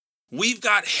We've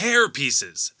got hair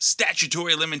pieces,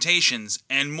 statutory limitations,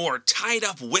 and more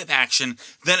tied-up whip action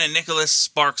than a Nicholas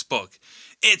Sparks book.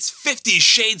 It's 50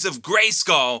 Shades of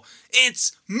Grayskull.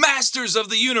 It's Masters of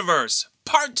the Universe,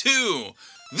 Part 2.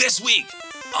 This week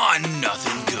on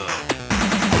Nothing Good.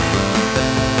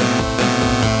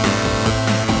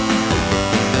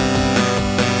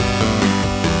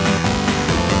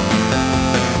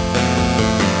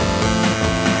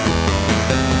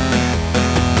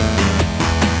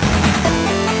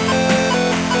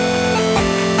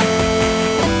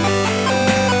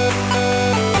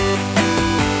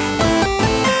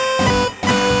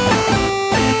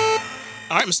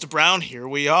 Mr. Brown, here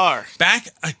we are. Back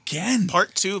again.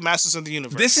 Part 2, Masters of the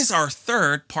Universe. This is our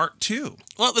third part 2.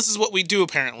 Well, this is what we do,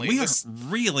 apparently. We are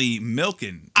really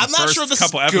milking the I'm not first sure this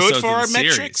couple is episodes good for of our the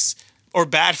series. metrics or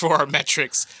bad for our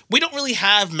metrics. We don't really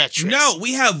have metrics. No,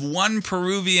 we have one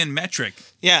Peruvian metric.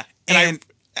 Yeah, and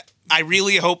I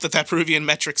really hope that Peruvian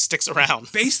metric sticks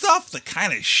around. Based off the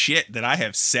kind of shit that I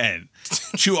have said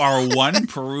to our one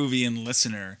Peruvian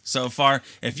listener so far,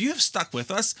 if you have stuck with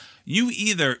us, you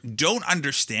either don't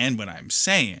understand what I'm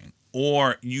saying,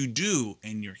 or you do,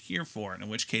 and you're here for it, in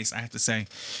which case I have to say,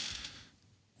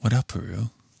 what up, Peru? Hey.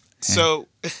 So,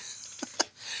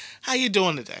 how you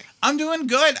doing today? I'm doing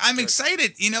good. I'm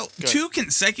excited. You know, Good. 2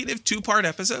 consecutive 2-part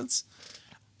episodes.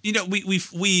 You know,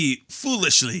 we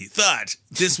foolishly thought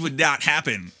this would not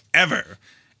happen ever,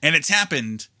 and it's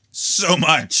happened so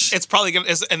much. It's probably gonna,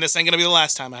 and this ain't gonna be the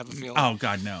last time. I have a feeling. Oh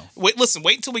God, no! Wait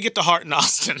until we get to Hart and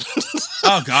Austin.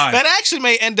 Oh God, that actually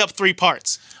may end up 3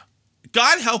 parts.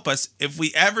 God help us if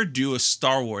we ever do a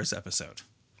Star Wars episode.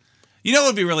 You know what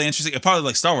would be really interesting? Probably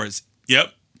like Star Wars.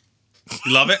 Yep,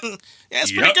 you love it. Yeah,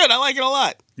 it's pretty good. I like it a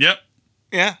lot. Yep.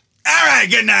 Yeah. All right.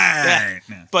 Good night.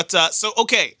 Yeah. But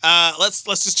okay. Let's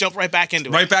just jump right back into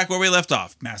it. Right back where we left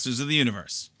off. Masters of the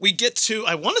Universe. We get to.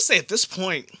 I want to say at this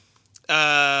point,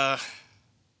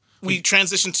 we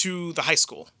transition to the high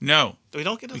school. No. We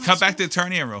don't get to. We cut back to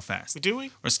Eternia real fast. Do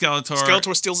we? Or Skeletor.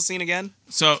 Skeletor steals the scene again.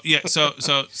 So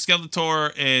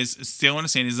Skeletor is stealing the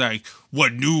scene. He's like,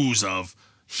 "What news of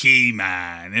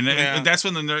He-Man?" And that's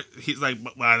when he's like,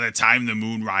 "By the time the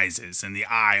moon rises and the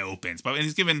eye opens," and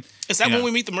he's given. Is that when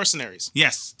we meet the mercenaries?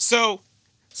 Yes. So.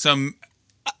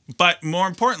 But more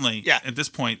importantly, yeah. At this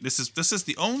point, this is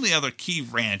the only other key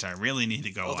rant I really need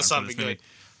to go on. This ought to be good.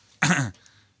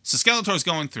 So Skeletor's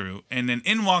going through, and then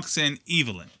in walks in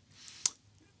Evelyn,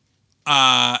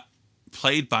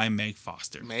 played by Meg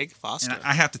Foster. Meg Foster. And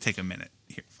I have to take a minute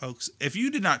here, folks. If you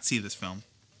did not see this film,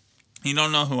 you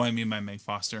don't know who I mean by Meg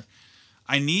Foster,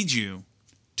 I need you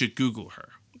to Google her.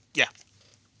 Yeah.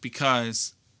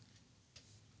 Because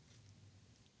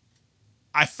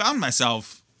I found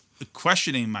myself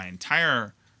questioning my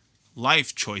entire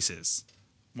life choices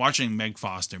watching Meg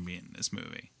Foster be in this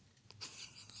movie.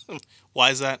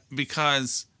 Why is that?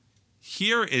 Because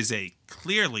here is a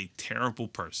clearly terrible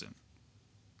person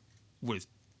with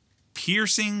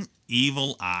piercing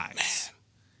evil eyes.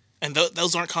 Man. And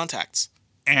those aren't contacts.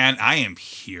 And I am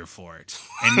here for it.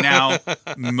 And now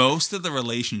most of the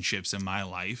relationships in my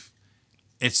life,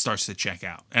 it starts to check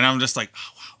out. And I'm just like,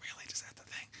 oh, wow, really? Is that the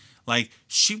thing? Like,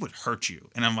 she would hurt you.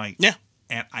 And I'm like, yeah.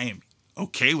 And I am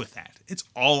okay with that. It's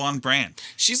all on brand.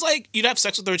 She's like, you'd have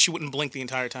sex with her and she wouldn't blink the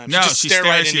entire time. She'd no, just stare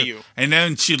right into you. And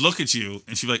then she'd look at you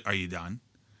and she'd be like, are you done?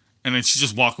 And then she'd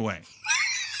just walk away.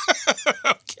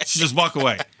 Okay. She'd just walk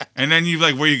away. And then you're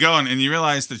like, where you going? And you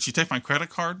realize, did she take my credit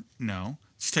card? No.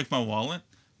 Did she take my wallet?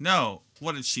 No.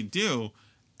 What did she do?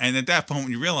 And at that point,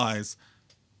 you realize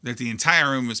that the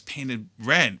entire room was painted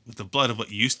red with the blood of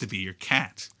what used to be your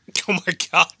cat. Oh my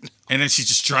God. And then she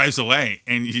just drives away.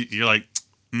 And you're like,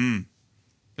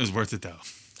 it was worth it though.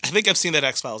 I think I've seen that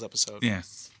X-Files episode.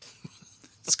 Yes.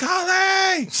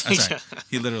 Scully! That's right.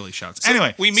 He literally shouts. So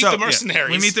anyway, we meet the mercenaries.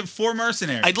 We meet the 4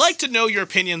 mercenaries. I'd like to know your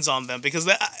opinions on them because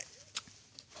this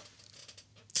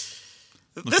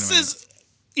is,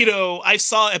 I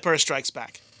saw Empire Strikes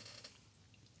Back.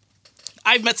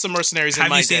 I've met some mercenaries in my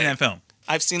day. Have you seen that film?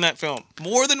 I've seen that film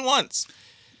more than once.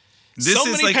 This so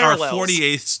is many like parallels. Our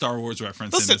 48th Star Wars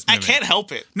reference. Listen, in this movie. I can't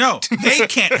help it. No, they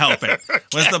can't help it.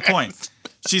 What's the point?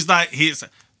 She's like,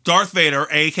 Darth Vader,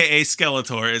 a.k.a.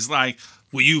 Skeletor, is like,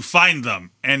 will you find them?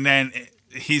 And then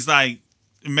he's like,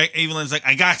 Evelyn's like,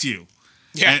 I got you.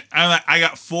 Yeah. And I'm like, I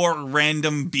got 4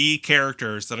 random B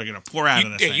characters that are going to pour out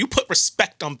of this thing. You put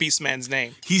respect on Beastman's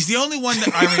name. He's the only one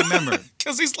that I remember.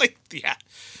 Because he's like, yeah.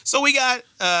 So we got,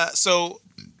 we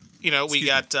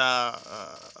got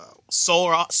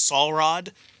Solrod,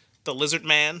 the lizard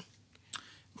man,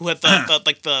 who had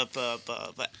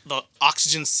the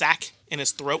oxygen sac in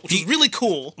his throat, which is really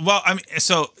cool. Well, I mean,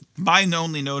 so my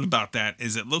only note about that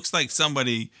is it looks like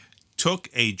somebody took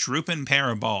a drooping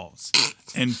pair of balls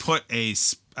and put a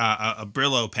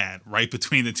Brillo pad right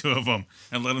between the two of them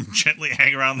and let them gently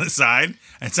hang around the side.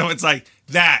 And so it's like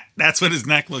that's what his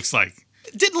neck looks like.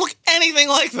 It didn't look anything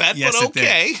like that, Yes, but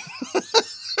okay.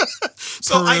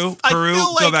 So Peru, I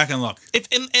feel like go back and look. If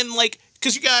and like,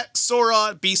 because you got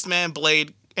Sora, Beastman,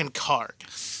 Blade, and Karg.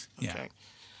 Okay. Yeah.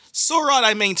 Sora,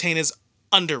 I maintain, is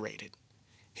underrated.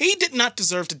 He did not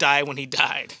deserve to die when he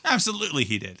died. Absolutely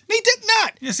he did. He did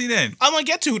not. Yes, he did. I'm going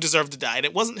to get to who deserved to die, and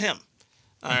it wasn't him.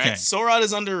 All right. Sora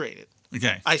is underrated.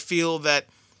 Okay. I feel that,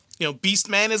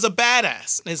 Beastman is a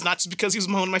badass. And it's not just because he was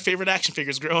one of my favorite action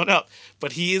figures growing up,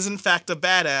 but he is, in fact, a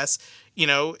badass,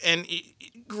 and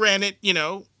granted,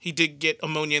 he did get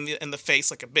ammonia in the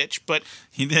face like a bitch, but...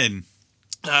 He did.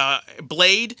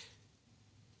 Blade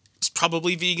is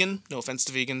probably vegan. No offense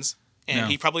to vegans. And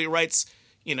he probably writes,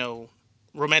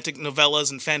 romantic novellas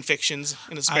and fan fictions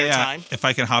in his spare time. If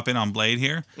I can hop in on Blade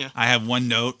here, Yeah. I have one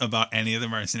note about any of the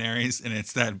mercenaries, and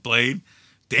it's that Blade.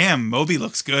 Damn, Moby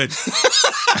looks good.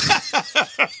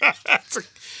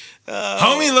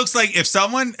 Homie looks like if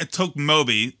someone took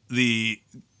Moby, the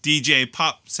DJ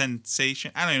pop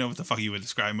sensation, I don't even know what the fuck you would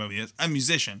describe Moby as, a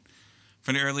musician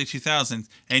from the early 2000s,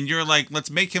 and you're like, let's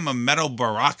make him a metal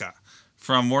Baraka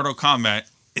from Mortal Kombat.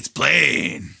 It's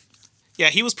Blade. Yeah,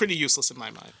 he was pretty useless in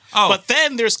my mind. Oh. But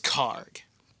then there's Karg,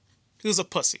 who's a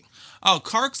pussy. Oh,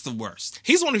 Karg's the worst.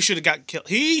 He's the one who should have got killed.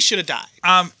 He should have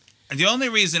died. The only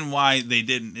reason why they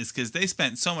didn't is because they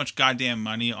spent so much goddamn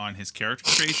money on his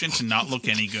character creation to not look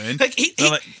any good. Like he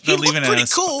looked pretty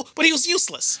cool, but he was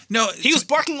useless. No, he was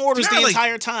barking orders the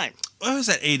entire time. What was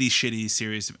that 80s shitty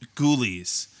series?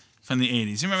 Ghoulies from the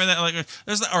 80s. You remember that? Like,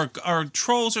 there's or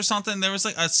Trolls or something. There was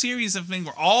like a series of things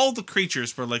where all the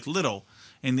creatures were like little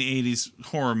in the 80s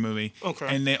horror movie.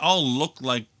 Okay. And they all looked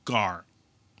like Gar.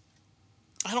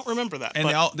 I don't remember that. And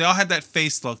they all had that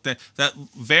face look, that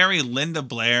very Linda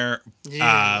Blair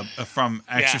from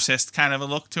Exorcist kind of a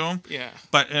look to them. Yeah.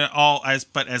 But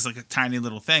as like a tiny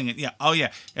little thing. And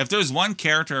if there's one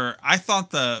character, I thought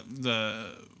the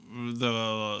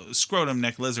scrotum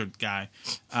neck lizard guy.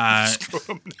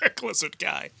 Scrotum neck lizard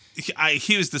guy.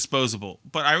 He was disposable.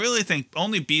 But I really think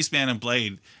only Beastman and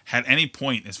Blade had any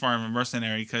point as far as a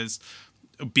mercenary, because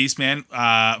Beastman,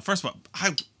 first of all,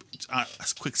 a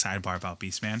quick sidebar about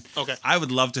Beastman. Okay. I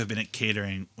would love to have been at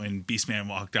catering when Beastman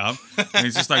walked up. And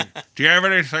he's just like, do you have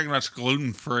anything that's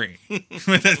gluten-free?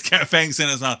 With his fangs in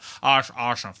his mouth.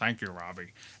 Awesome. Thank you,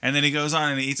 Robbie. And then he goes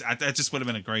on and he eats. That just would have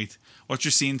been a great... What's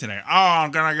your scene today? Oh,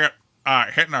 I'm going to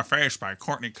get hit in the face by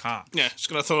Courtney Cox. Yeah, she's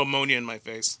going to throw ammonia in my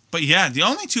face. But yeah, the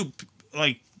only two,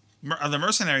 like, the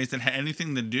mercenaries that had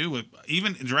anything to do with,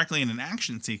 even directly in an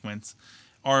action sequence,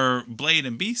 are Blade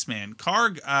and Beastman.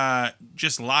 Karg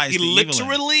just lies. He to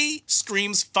literally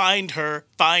screams, "Find her,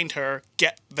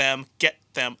 get them,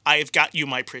 I have got you,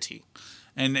 my pretty."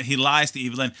 And he lies to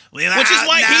Evelyn, which is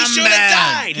why he should have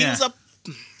died. Yeah.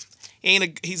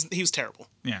 He was terrible.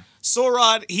 Yeah.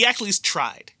 Sora, he actually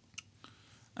tried.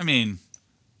 I mean,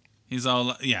 he's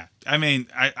all I mean,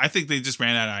 I think they just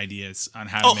ran out of ideas on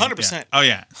how to make 100%. Yeah. Oh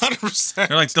yeah. 100%.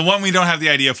 They're like the one we don't have the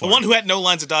idea for. The one who had no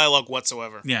lines of dialogue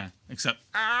whatsoever. Yeah, except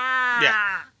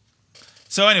yeah.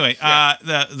 So anyway,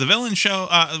 the villain show,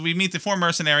 we meet the four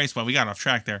mercenaries. Well, we got off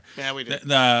track there. Yeah, we did.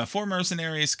 The four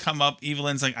mercenaries come up.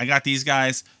 Evelyn's like, I got these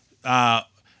guys.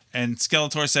 And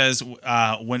Skeletor says,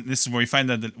 when this is where we find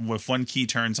that if one key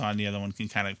turns on, the other one can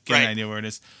kind of get an idea where it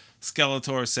is.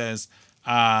 Skeletor says,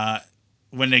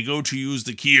 when they go to use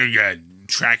the key again,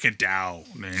 track it down.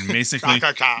 And basically,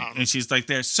 and she's like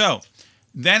there. So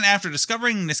then after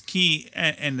discovering this key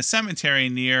in the cemetery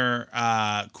near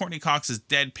Courtney Cox's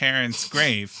dead parents'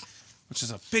 grave, which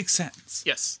is a big sentence.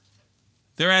 Yes.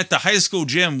 They're at the high school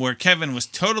gym where Kevin was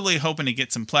totally hoping to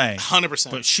get some play.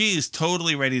 100%. But she is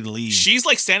totally ready to leave. She's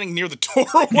like standing near the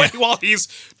doorway while he's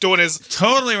doing his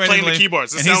totally ready playing to leave. the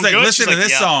keyboards. And he's like, good? listen she's to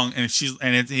this song,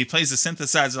 and he plays the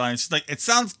synthesizer line. She's like, it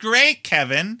sounds great,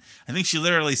 Kevin. I think she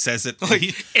literally says it. Like,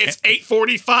 it's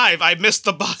 8:45. I missed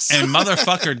the bus. And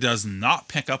motherfucker does not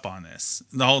pick up on this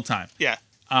the whole time. Yeah.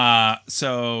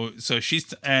 So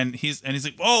she's he's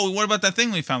like, oh, what about that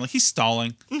thing we found? Like, he's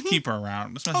stalling. Keep her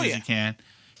around as much as you can.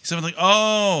 He's like,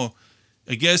 oh,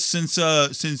 I guess since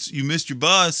you missed your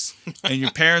bus and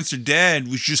your parents are dead,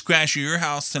 we should just crash at your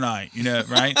house tonight. You know,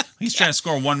 right? He's trying to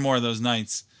score one more of those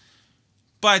nights.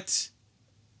 But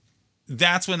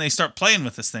that's when they start playing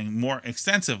with this thing more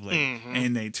extensively.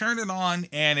 And they turn it on,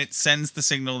 and it sends the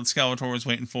signal that Skeletor was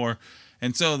waiting for.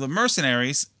 And so the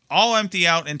mercenaries all empty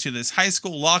out into this high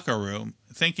school locker room,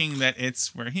 thinking that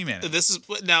it's where He-Man is. This is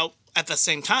now at the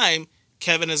same time,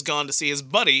 Kevin has gone to see his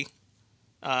buddy,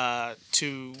 who I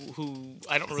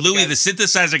don't really. Louis, the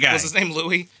synthesizer guy. Was his name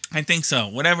Louis? I think so.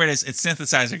 Whatever it is, it's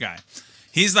synthesizer guy.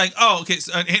 He's like, oh, okay.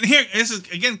 So, and here, this is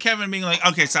again Kevin being like,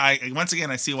 okay. So once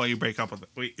again, I see why you're breaking up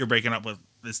with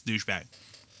this douchebag.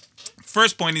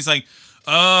 First point, he's like,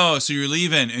 oh, so you're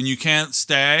leaving and you can't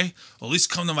stay? Well, at least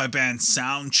come to my band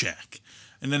sound check.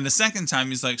 And then the second time,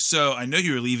 he's like, so I know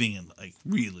you're leaving in like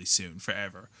really soon,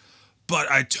 forever. But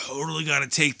I totally got to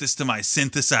take this to my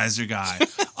synthesizer guy.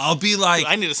 I'll be like,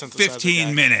 I need a synthesizer 15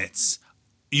 guy. minutes.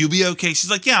 You'll be okay.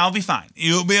 She's like, yeah, I'll be fine.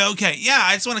 You'll be okay. Yeah,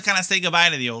 I just want to kind of say goodbye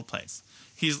to the old place.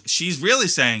 She's really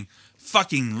saying,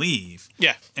 fucking leave.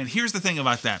 Yeah. And here's the thing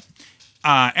about that.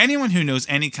 Anyone who knows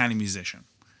any kind of musician,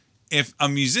 if a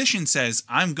musician says,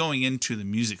 I'm going into the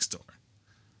music store,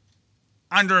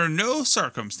 under no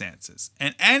circumstances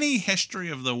in any history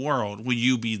of the world will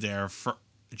you be there for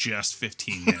just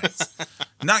 15 minutes.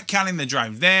 Not counting the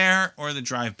drive there or the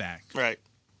drive back. Right.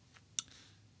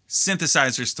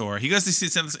 Synthesizer store. He goes to see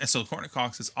synthesizer. So Courtney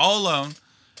Cox is all alone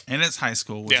in his high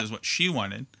school, which is what she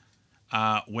wanted,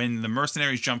 when the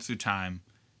mercenaries jump through time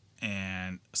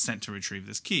and sent to retrieve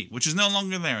this key, which is no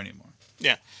longer there anymore.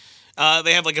 Yeah.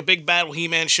 They have like a big battle.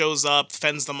 He-Man shows up,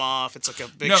 fends them off. It's like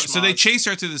a big so they chase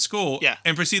her through the school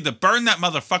and proceed to burn that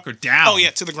motherfucker down. Oh, yeah,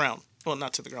 to the ground. Well,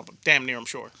 not to the ground, but damn near, I'm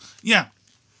sure. Yeah.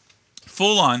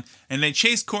 Full on. And they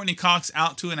chase Courtney Cox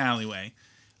out to an alleyway,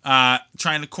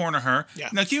 trying to corner her. Yeah.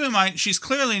 Now, keep in mind, she's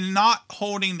clearly not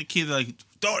holding the key. They're like,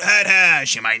 don't hurt her.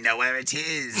 She might know where it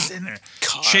is. And they're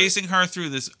chasing her through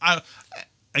this,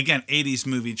 again, 80s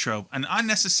movie trope. An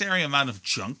unnecessary amount of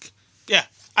junk. Yeah.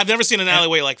 I've never seen an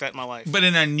alleyway like that in my life. But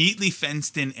in a neatly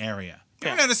fenced-in area. You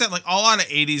ever notice that? Like, a lot of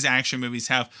 80s action movies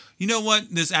have, you know what?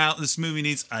 This movie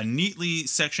needs a neatly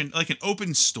sectioned, like an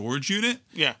open storage unit.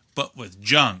 Yeah. But with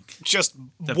junk. Just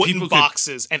wooden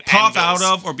boxes and pop anvils.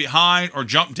 out of or behind or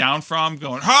jump down from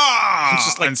going, ha! It's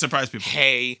just like and surprise people.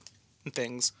 Hay and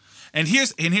things. And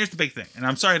here's the big thing. And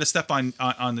I'm sorry to step on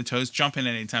the toes. Jump in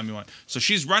anytime you want. So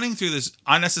she's running through this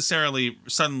unnecessarily,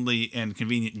 suddenly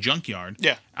inconvenient junkyard.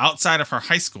 Yeah. Outside of her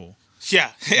high school.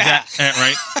 Yeah. Yeah.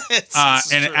 Right.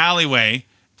 In an alleyway,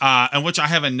 in which I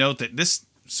have a note that this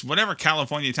whatever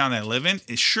California town I live in,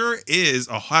 it sure has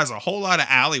a whole lot of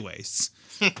alleyways.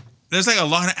 There's like a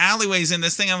lot of alleyways in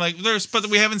this thing. I'm like, but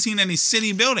we haven't seen any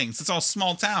city buildings. It's all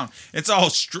small town. It's all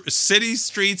city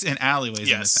streets and alleyways.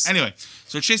 Yes. In this thing. Anyway,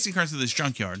 so chasing her through this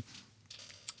junkyard.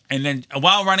 And then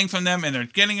while running from them and they're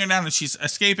getting her down and she's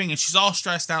escaping and she's all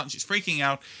stressed out and she's freaking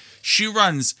out, she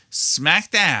runs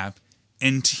smack dab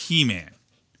into He-Man.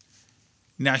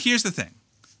 Now, here's the thing.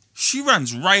 She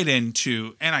runs right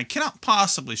into, and I cannot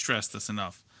possibly stress this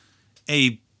enough,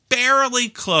 a barely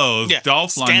clothed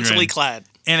Dolph Lundgren. Scantily clad.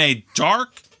 In a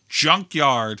dark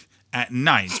junkyard at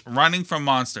night, running from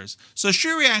monsters. So she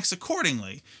reacts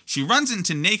accordingly. She runs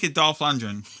into naked Dolph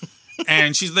Lundgren,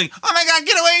 and she's like, "Oh my God,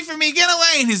 get away from me, get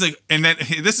away!" And he's like, and then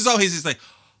this is all he's like,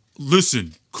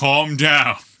 "Listen, calm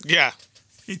down." Yeah,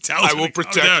 he tells her, "I will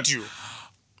protect you.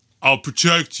 I'll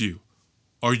protect you.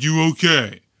 Are you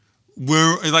okay?"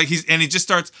 He just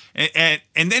starts, and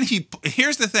then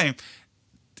here's the thing.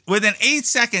 Within 8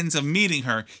 seconds of meeting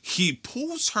her, he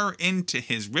pulls her into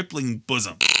his rippling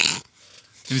bosom. And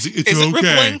he's like, it's okay.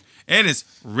 Rippling? It is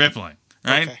rippling,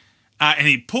 right? Okay. And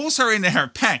he pulls her into her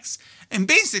pecs. And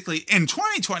basically, in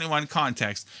 2021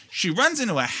 context, she runs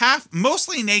into a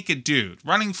mostly naked dude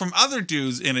running from other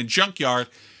dudes in a junkyard.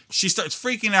 She starts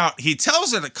freaking out. He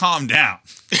tells her to calm down.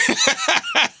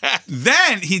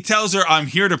 Then he tells her, I'm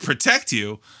here to protect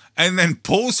you. And then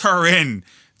pulls her in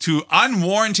to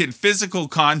unwarranted physical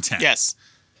contact. Yes.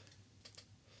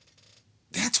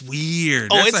 That's weird.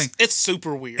 Oh, That's it's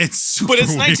super weird. It's super But it's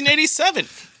weird. 1987.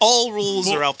 All rules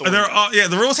are out the window.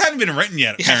 The rules haven't been written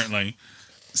yet, apparently. Yeah.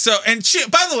 So, and she,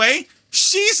 by the way,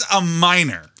 she's a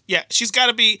minor. Yeah, she's got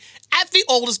to be at the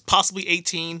oldest, possibly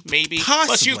 18, maybe.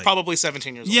 Possibly. But she was probably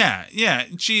 17 years old. Yeah.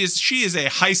 She is a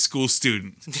high school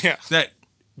student. Yeah. That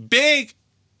big,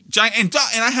 giant, and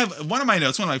I have one of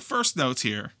my first notes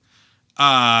here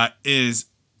is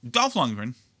Dolph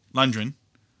Lundgren,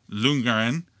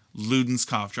 Luden's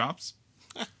cough drops.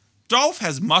 Dolph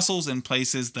has muscles in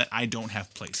places that I don't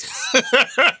have places.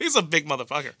 He's a big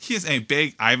motherfucker. He is a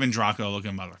big Ivan Draco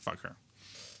looking motherfucker.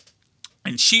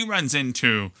 And she runs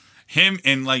into him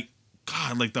in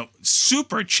the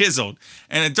super chiseled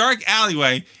in a dark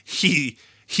alleyway. He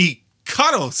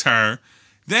cuddles her,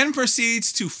 then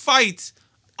proceeds to fight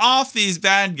off these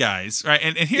bad guys, right?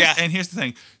 And here's the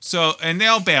thing. So, and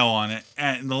they'll bail on it.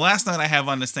 And the last note I have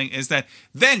on this thing is that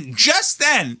just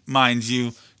then, mind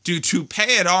you, do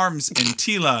Toupee at Arms and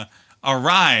Tila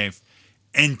arrive,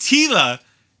 And Tila,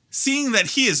 seeing that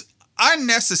he is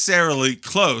unnecessarily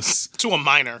close To a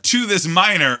minor. to this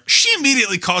minor, she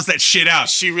immediately calls that shit out.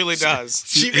 She really does.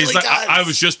 She He's really like, does. I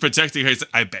was just protecting her. He's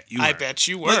like, I bet you were. I bet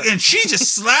you were. Look, and she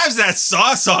just slaps that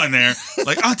sauce on there.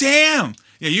 Like, oh, damn.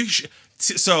 Yeah, you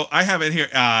so I have it here.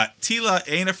 Tila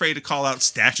ain't afraid to call out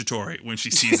statutory when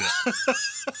she sees it.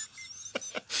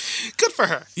 Good for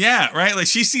her. Yeah, right? Like,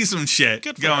 she sees some shit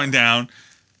Good for going her. down.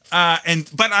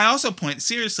 But I also point,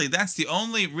 seriously, that's the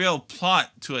only real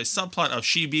plot to a subplot of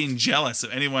she being jealous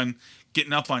of anyone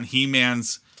getting up on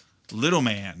He-Man's little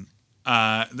man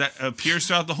that appears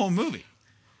throughout the whole movie.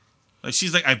 Like,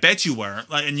 she's like, I bet you were.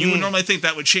 Like, and you would normally think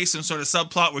that would chase some sort of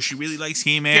subplot where she really likes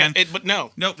He-Man. Yeah, but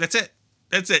no. Nope, that's it.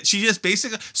 That's it. She just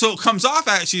basically, so it comes off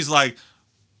at, she's like,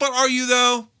 but are you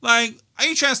though? Like, are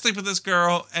you trying to sleep with this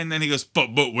girl? And then he goes, but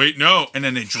wait, no. And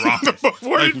then they drop it. But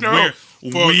wait, Like, no.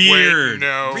 But weird. wait,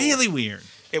 no. Really weird.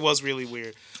 It was really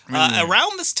weird. Weird.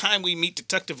 Around this time, we meet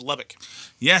Detective Lubbock.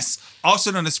 Yes. Also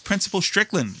known as Principal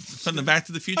Strickland from the Back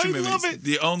to the Future I movies. love it.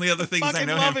 The only other things I Fucking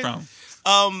know love him it.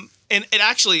 from. And it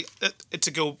actually,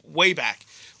 to go way back,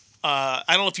 I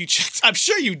don't know if you checked. I'm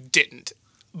sure you didn't.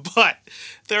 But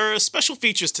there are special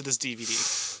features to this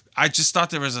DVD. I just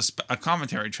thought there was a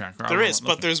commentary track. There is,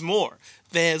 but there's more.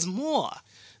 There's more.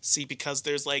 See, because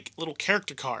there's like little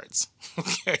character cards.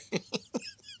 Okay.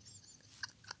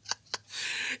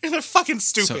 And they're fucking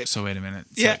stupid. So wait a minute.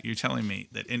 Yeah. So you're telling me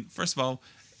that, first of all,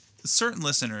 certain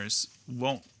listeners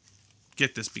won't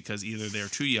get this because either they're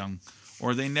too young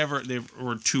or they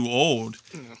were too old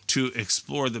to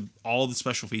explore all the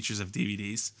special features of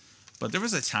DVDs. But there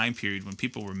was a time period when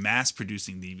people were mass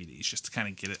producing DVDs just to kind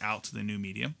of get it out to the new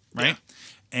medium, right? Yeah.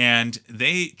 And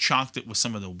they chalked it with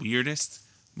some of the weirdest,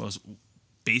 most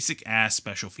basic ass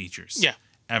special features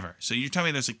ever. So you're telling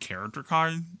me there's a character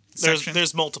card section?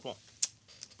 There's multiple.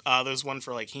 There's one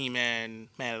for like He-Man,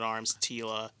 Man-at-Arms,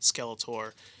 Tila,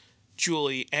 Skeletor,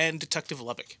 Julie, and Detective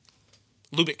Lubbock.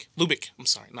 Lubick. I'm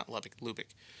sorry, not Lubbock. Lubick.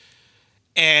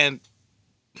 And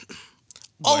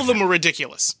all of them are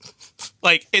ridiculous.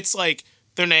 Like, it's like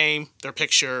their name, their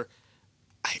picture,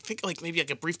 I think like maybe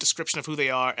like a brief description of who they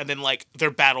are, and then like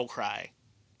their battle cry.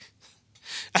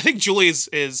 I think Julie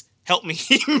is help me,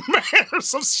 He-Man, or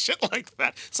some shit like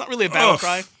that. It's not really a battle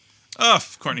cry.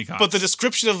 Courtney Cox. But the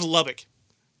description of Lubbock.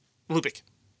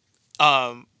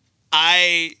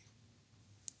 I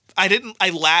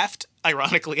laughed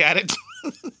ironically at it.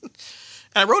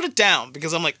 And I wrote it down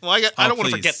because I'm like, well, I don't want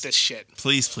to forget this shit.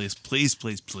 Please.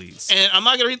 And I'm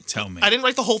not going to tell me. I didn't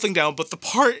write the whole thing down, but the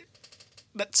part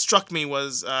that struck me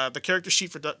was the character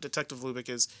sheet for Detective Lubbock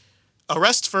is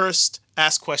arrest first,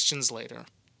 ask questions later.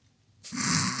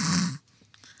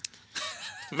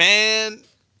 Man,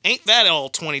 ain't that all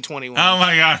 2021? Oh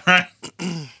my God, right?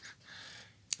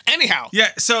 Anyhow.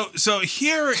 Yeah, so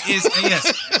here is,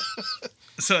 yes.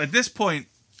 So at this point,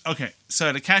 okay,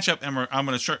 so to catch up, Emma, I'm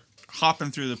going to start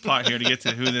hopping through the plot here to get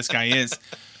to who this guy is.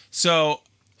 So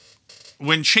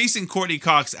when chasing Courtney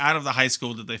Cox out of the high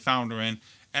school that they found her in,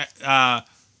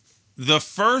 the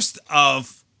first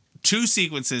of two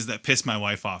sequences that piss my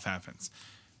wife off happens.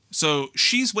 So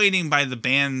she's waiting by the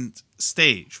band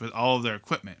stage with all of their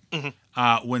equipment.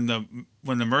 When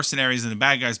the mercenaries and the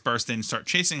bad guys burst in and start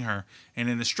chasing her, and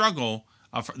in the struggle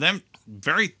for them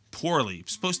very poorly,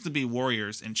 supposed to be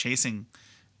warriors and chasing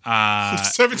a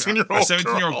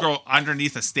 17-year-old girl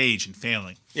underneath a stage and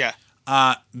failing. Yeah.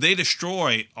 They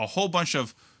destroy a whole bunch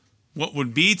of what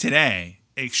would be today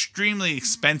extremely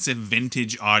expensive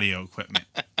vintage audio equipment.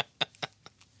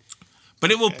 But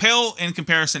it will pale in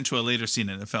comparison to a later scene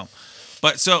in the film.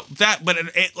 But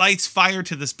it lights fire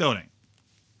to this building.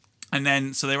 And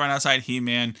then, so they run outside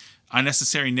He-Man,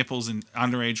 unnecessary nipples in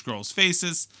underage girls'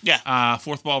 faces. Yeah.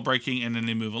 Fourth wall breaking, and then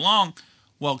they move along.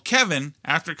 Well, Kevin,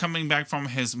 after coming back from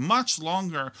his much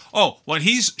longer... when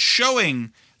he's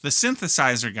showing the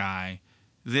synthesizer guy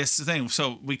this thing.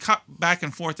 So we cut back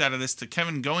and forth out of this to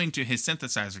Kevin going to his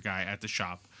synthesizer guy at the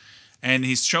shop. And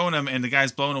he's showing him, and the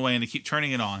guy's blown away, and they keep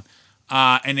turning it on.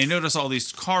 And they notice all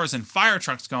these cars and fire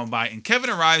trucks going by. And Kevin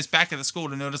arrives back at the school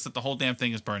to notice that the whole damn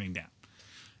thing is burning down.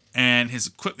 And his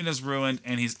equipment is ruined.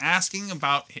 And he's asking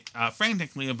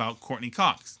frantically about Courtney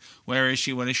Cox. Where is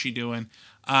she? What is she doing?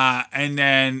 And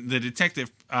then the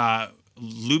detective,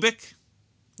 Lubbock.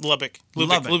 I'm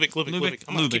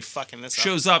gonna keep fucking this up.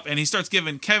 Shows up and he starts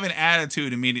giving Kevin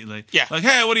attitude immediately. Yeah. Like,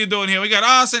 hey, what are you doing here? We got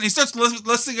Austin. He starts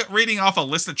reading off a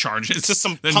list of charges. It's just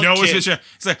some punk kid.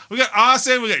 It's like, we got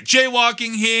Austin, we got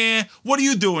jaywalking here. What are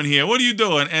you doing here? What are you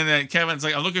doing? And then Kevin's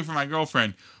like, I'm looking for my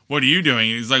girlfriend. What are you doing?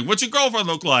 And he's like, what's your girlfriend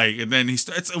look like? And then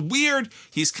it's weird.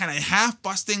 He's kind of half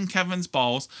busting Kevin's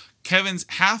balls. Kevin's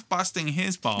half busting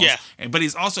his balls, Yeah. but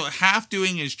he's also half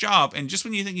doing his job. And just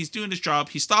when you think he's doing his job,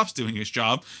 he stops doing his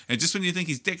job. And just when you think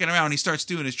he's dicking around, he starts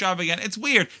doing his job again. It's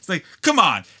weird. It's like, come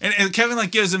on. And Kevin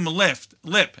like gives him a lip,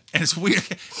 and it's weird.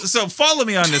 So follow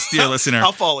me on this, dear listener.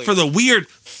 I'll follow you. For the weird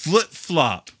flip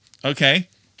flop. Okay.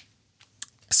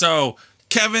 So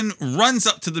Kevin runs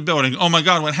up to the building. Oh my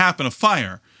God, what happened? A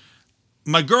fire.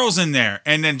 My girl's in there.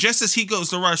 And then just as he goes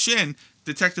to rush in,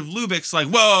 Detective Lubick's like,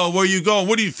 whoa, where you going?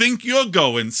 What do you think you're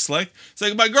going, Slick? It's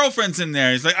like, my girlfriend's in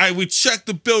there. He's like, we checked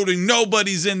the building.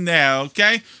 Nobody's in there,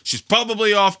 okay? She's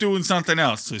probably off doing something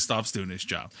else. So he stops doing his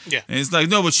job. Yeah. And he's like,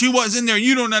 no, but she was in there.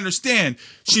 You don't understand.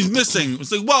 She's missing.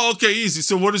 It's like, well, okay, easy.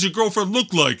 So what does your girlfriend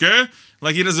look like, eh?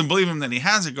 Like, he doesn't believe him that he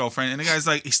has a girlfriend. And the guy's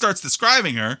like, he starts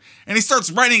describing her, and he starts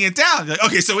writing it down. He's like,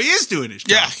 okay, so he is doing his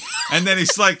job. Yeah. And then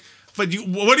he's like, but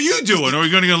what are you doing? Are you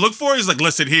going to go look for it? He's like,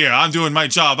 listen here, I'm doing my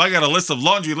job. I got a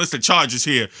laundry list of charges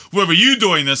here. Whoever you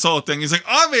doing this whole thing? He's like,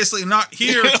 obviously not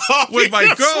here with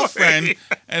my girlfriend.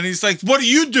 And he's like, what are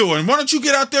you doing? Why don't you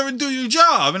get out there and do your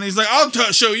job? And he's like, I'll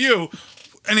show you.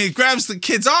 And he grabs the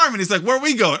kid's arm and he's like, where are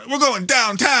we going? We're going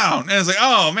downtown. And it's like,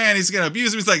 oh man, he's going to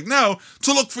abuse him. He's like, no,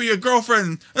 to look for your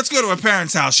girlfriend. Let's go to her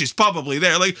parents' house. She's probably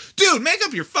there. Like, dude, make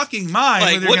up your fucking mind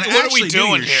Like, whether you're going to actually do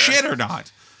your here? shit or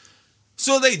not.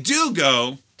 So they do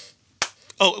go.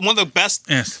 Oh, one of the best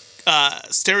Yes.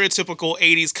 stereotypical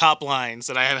 80s cop lines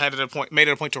that I have made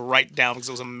it a point to write down because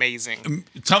it was amazing.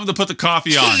 Tell him to put the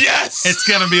coffee on. Yes! It's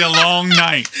going to be a long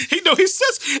night. He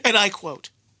says, and I quote,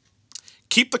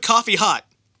 keep the coffee hot.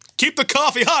 Keep the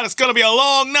coffee hot. It's going to be a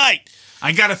long night.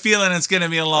 I got a feeling it's going to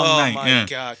be a long night. Oh, my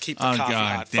God. Keep the coffee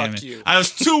hot. Damn Fuck it. you. I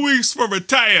was 2 weeks from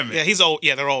retirement.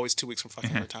 Yeah, they're always 2 weeks from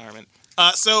fucking retirement.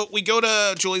 So we go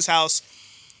to Julie's house.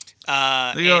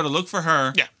 They go to look for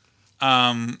her. Yeah.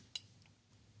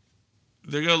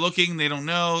 They go looking. They don't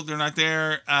know. They're not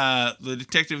there. The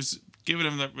detective's giving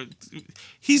him the...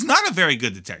 He's not a very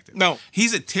good detective. No.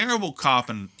 He's a terrible cop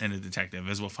and a detective,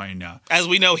 as we'll find out. As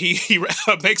we know, he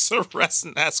makes arrests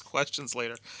and asks questions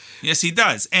later. Yes, he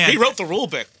does. And He wrote the rule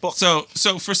book. So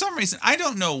for some reason, I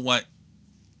don't know what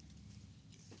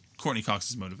Courtney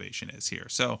Cox's motivation is here.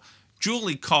 So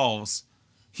Julie calls.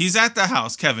 He's at the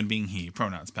house, Kevin being he,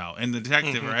 pronouns pal, and the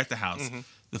detective are at the house.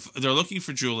 They're looking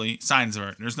for Julie. Signs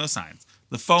are there's no signs.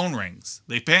 The phone rings.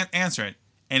 They answer it,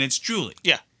 and it's Julie.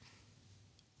 Yeah.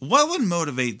 What would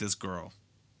motivate this girl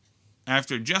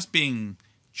after just being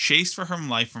chased for her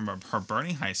life from her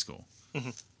burning high school,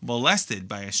 molested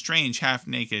by a strange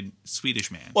half-naked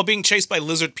Swedish man? Well, being chased by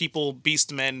lizard people,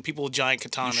 beast men, people with giant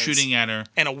katanas. Shooting at her.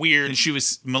 And a weird... And she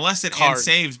was molested card. and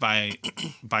saved by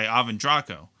Ivan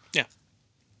Draco. Yeah.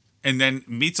 And then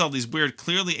meets all these weird,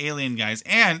 clearly alien guys.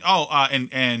 And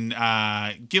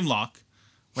Gimlock,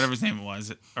 whatever his name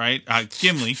was, right?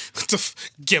 Gimli.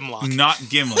 Gimlock. Not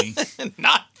Gimli.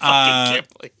 Not fucking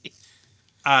Gimli.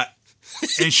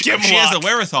 And she has the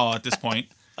wherewithal at this point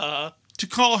to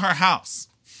call her house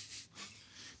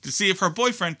to see if her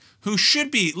boyfriend, who should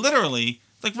be literally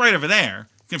like right over there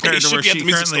compared to where she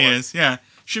currently is,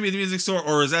 should be at the music store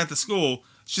or is at the school.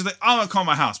 She's like, I'm gonna call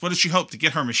my house. What does she hope to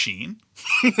get her machine?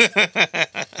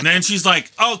 And then she's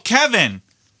like, oh, Kevin,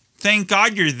 thank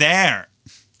God you're there.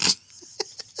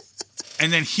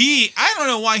 And then I don't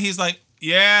know why he's like,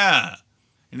 yeah.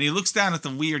 And he looks down at the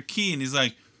weird key and he's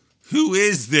like, who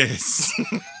is this?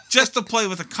 Just to play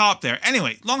with a cop there.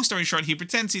 Anyway, long story short, he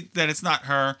pretends that it's not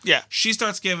her. Yeah. She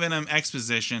starts giving him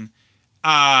exposition.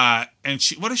 And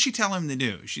what does she tell him to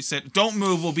do? She said, don't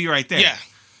move, we'll be right there. Yeah.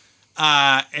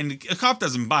 And a cop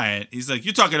doesn't buy it. He's like,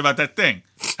 you're talking about that thing.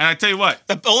 And I tell you what.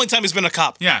 The only time he's been a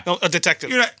cop. Yeah. No, a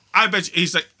detective. He's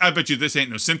like, I bet you this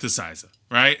ain't no synthesizer.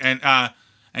 Right?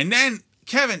 And then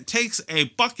Kevin takes a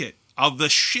bucket of the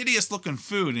shittiest looking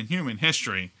food in human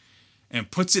history and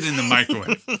puts it in the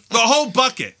microwave. The whole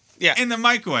bucket. Yeah. In the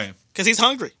microwave. Because he's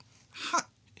hungry.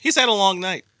 He's had a long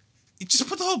night. You just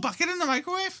put the whole bucket in the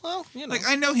microwave? Well, you know. Like,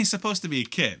 I know he's supposed to be a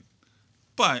kid,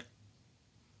 but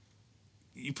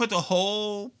you put the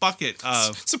whole bucket of...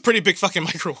 It's a pretty big fucking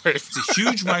microwave. It's a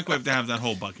huge microwave to have that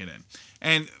whole bucket in.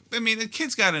 And, I mean, the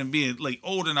kid's got to be, like,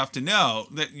 old enough to know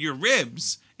that your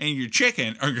ribs and your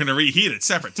chicken are going to reheat at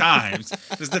separate times.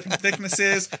 There's different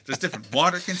thicknesses. There's different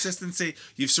water consistency.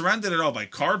 You've surrounded it all by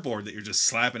cardboard that you're just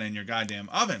slapping in your goddamn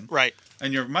oven. Right.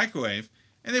 And your microwave.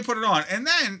 And they put it on. And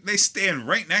then they stand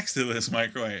right next to this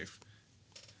microwave.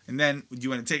 And then, do you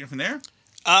want to take it from there?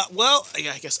 Well,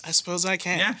 yeah, I suppose I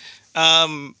can. Yeah.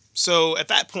 So at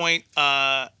that point,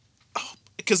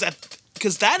 because at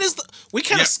because that is we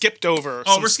kind of Yep. skipped over.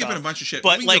 Oh, some we're skipping stuff. a bunch of shit.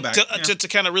 But We can like go back. to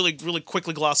kind of really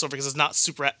quickly gloss over because it's not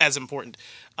super as important.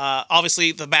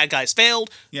 Obviously, the bad guys failed.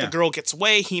 Yeah. The girl gets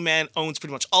away. He-Man owns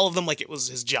pretty much all of them, like it was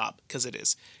his job, because it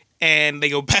is. And they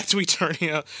go back to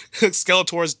Eternia.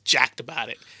 Skeletor's jacked about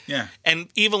it. Yeah. And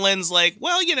Evelyn's like,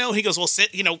 well, he goes, well,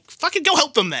 fucking go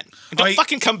help them then. And don't he-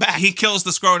 fucking come back. He kills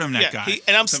the scrotum neck guy.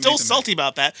 And I'm to still make them salty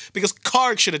about that because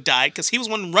Karg should have died because he was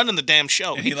one running the damn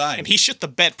show. And he lied. And he shit the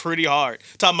bed pretty hard.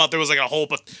 Talking about there was like a whole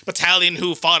battalion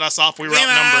who fought us off. We were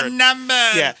mad. outnumbered. Number.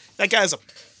 Yeah, that guy's a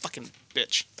fucking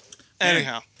bitch.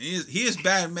 Anyhow. He is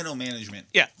bad middle management.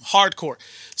 Yeah, hardcore.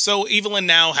 So Evelyn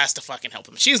now has to fucking help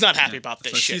him. She's not happy about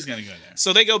this So shit. she's gonna go there.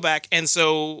 So they go back, and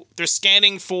so they're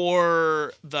scanning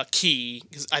for the key.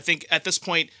 Because I think at this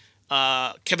point,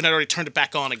 Kevin had already turned it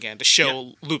back on again to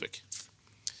show Lubick.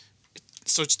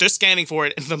 So they're scanning for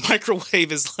it, and the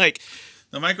microwave is like,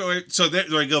 The microwave. So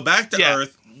they go back to Yeah.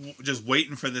 Earth, just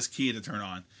waiting for this key to turn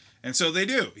on, and so they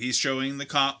do. He's showing the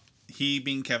cop. He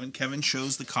being Kevin. Kevin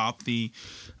shows the cop the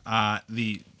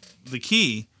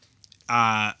key,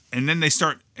 and then they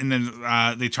start, and then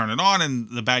they turn it on, and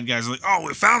the bad guys are like, "Oh,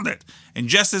 we found it!" And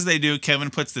just as they do, Kevin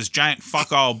puts this giant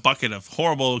fuck all bucket of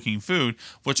horrible looking food,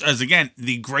 which is again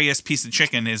the grayest piece of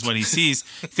chicken is what he sees.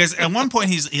 Because at one point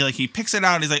he picks it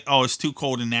out, and he's like, "Oh, it's too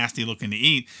cold and nasty looking to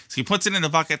eat." So he puts it in a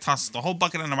bucket, tosses the whole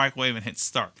bucket in the microwave, and hits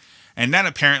start. And that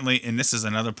apparently, and this is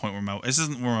another point where this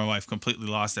isn't where my wife completely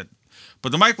lost it.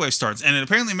 But the microwave starts, and it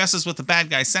apparently messes with the bad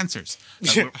guy's sensors.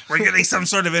 We're getting some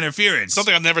sort of interference.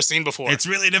 something I've never seen before. It's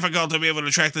really difficult to be able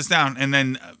to track this down. And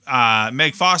then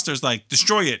Meg Foster's like,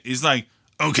 destroy it. He's like,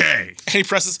 okay. And he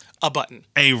presses a button.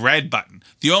 A red button.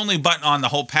 The only button on the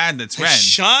whole pad that's A red.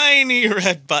 shiny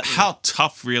red button. How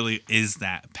tough really is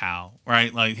that, pal?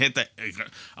 Right? Like, hit that.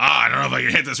 I don't know if I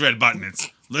can hit this red button. It's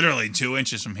literally 2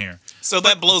 inches from here. So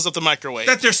that blows up the microwave.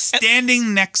 That they're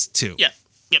standing next to. Yeah.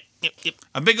 Yep.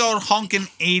 A big old honking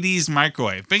 80s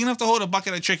microwave, big enough to hold a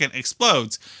bucket of chicken,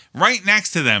 explodes right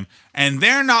next to them. And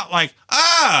they're not like,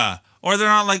 or they're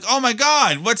not like, oh my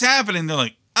God, what's happening? They're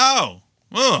like, oh,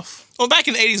 oof. Well, back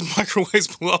in the 80s,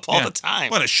 microwaves blew up all Yeah. the time.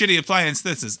 What a shitty appliance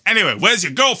this is. Anyway, where's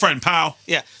your girlfriend, pal?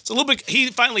 Yeah. So Lubick, he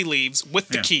finally leaves with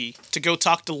the Yeah. key to go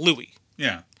talk to Louie,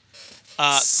 Yeah.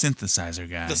 Synthesizer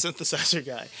guy. the synthesizer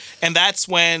guy. And that's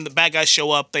when the bad guys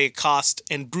show up. They accost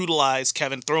and brutalize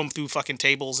Kevin, throw him through fucking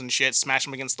tables and shit, smash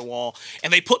him against the wall.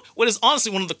 And they put what is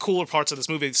honestly one of the cooler parts of this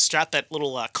movie. They strap that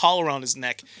little collar around his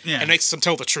neck and makes him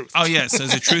tell the truth. Oh, yeah. So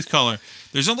there's a truth color.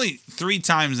 There's only 3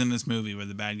 times in this movie where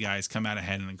the bad guys come out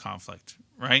ahead in a conflict.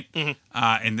 Right? Mm-hmm.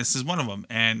 And this is one of them.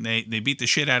 And they beat the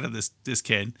shit out of this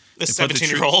kid. This They put the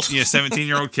 17-year-old. Yeah,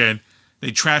 17-year-old kid.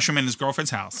 They trash him in his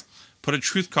girlfriend's house. Put a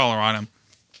truth collar on him.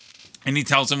 And he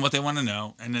tells them what they want to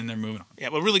know. And then they're moving on. Yeah,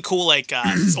 but really cool, like,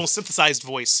 almost synthesized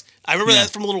voice. I remember Yeah. that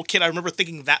from a little kid. I remember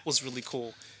thinking that was really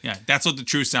cool. Yeah, that's what the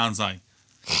truth sounds like.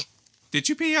 Did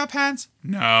you pee your pants?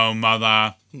 No,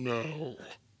 mother. No.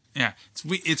 Yeah, it's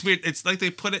weird. It's like they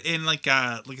put it in like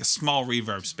a small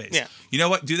reverb space. Yeah. You know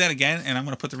what? Do that again, and I'm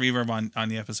gonna put the reverb on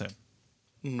the episode.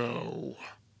 No.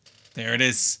 There it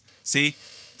is. See?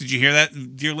 Did you hear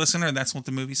that, dear listener? That's what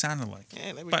the movie sounded like.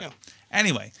 Yeah, there we But go.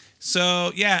 anyway,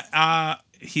 so yeah,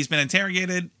 he's been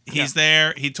interrogated. He's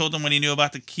there. He told them what he knew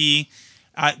about the key.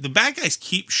 The bad guys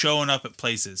keep showing up at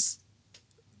places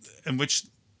in which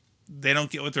they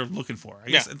don't get what they're looking for. I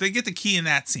guess they get the key in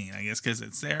that scene. I guess because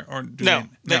it's there, or do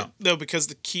No, because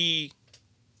the key.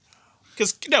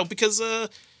 Because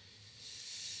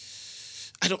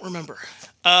I don't remember.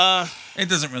 It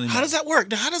doesn't really matter. How does that work?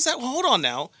 Now, how does that? Hold on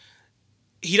now.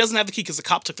 He doesn't have the key because the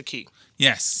cop took the key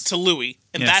Yes. to Louis,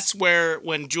 and Yes. that's where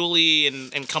when Julie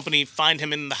and company find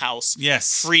him in the house,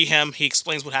 Yes. free him. He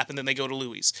explains what happened, then they go to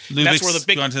Louis. Lubick's That's where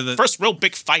the gone to the- first real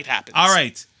big fight happens. All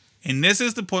right. And this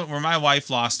is the point where my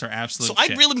wife lost her absolute So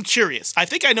shit. I really am curious. I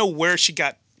think I know where she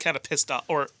got kind of pissed off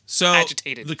or So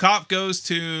agitated. the cop goes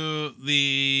to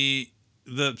the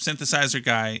synthesizer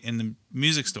guy in the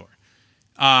music store.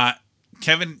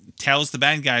 Kevin tells the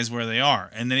bad guys where they are,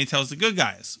 and then he tells the good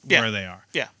guys where they are.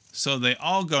 Yeah. So they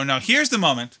all go. Now here's the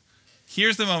moment.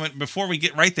 Before we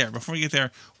get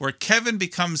there, where Kevin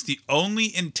becomes the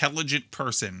only intelligent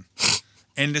person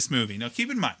in this movie. Now keep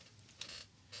in mind,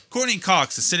 Courtney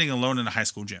Cox is sitting alone in a high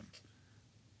school gym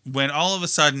when all of a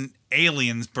sudden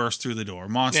aliens burst through the door,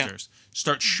 monsters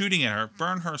start shooting at her,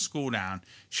 burn her school down.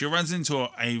 She runs into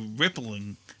a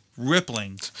rippling,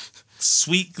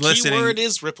 sweet, glistening Keyword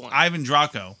is rippling. Ivan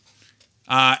Draco,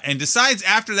 and decides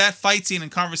after that fight scene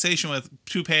and conversation with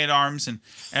Toupee at Arms and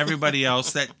everybody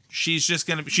else that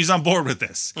she's on board with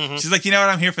this. She's like, you know what,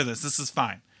 I'm here for this. This is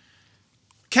fine.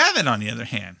 Kevin, on the other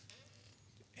hand,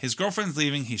 His girlfriend's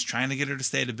leaving. He's trying to get her to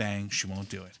stay to bang. She won't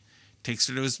do it. Takes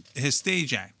her to his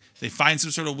stage act. They find some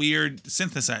sort of weird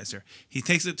synthesizer. He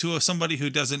takes it to somebody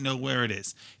who doesn't know where it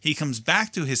is. He comes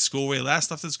back to his school where he last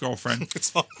left his girlfriend.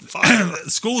 It's on fire.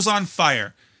 School's on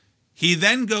fire. He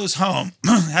then goes home,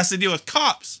 has to deal with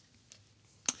cops.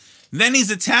 Then he's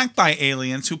attacked by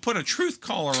aliens who put a truth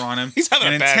collar on him He's having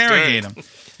and a bad interrogate day. him.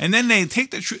 And then they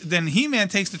take then He-Man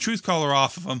takes the truth collar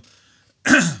off of him.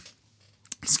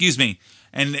 Excuse me.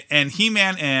 And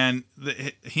He-Man and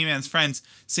He-Man's friends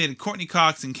say to Courtney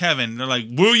Cox and Kevin, they're like,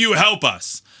 "Will you help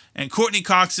us?" And Courtney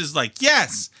Cox is like,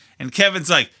 "Yes." And Kevin's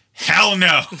like, "Hell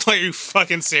no." Are you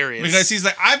fucking serious? Because he's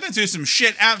like, "I've been through some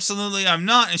shit. Absolutely, I'm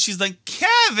not." And she's like,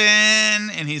 "Kevin."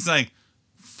 And he's like,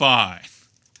 "Fine."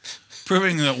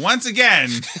 Proving that once again,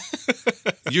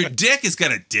 your dick has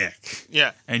got a dick.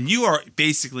 Yeah. And you are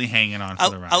basically hanging on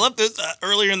for the ride. I love this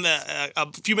earlier in the a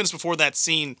few minutes before that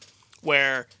scene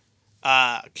where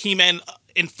He-Man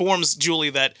informs Julie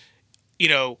that, you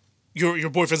know, your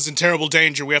boyfriend's in terrible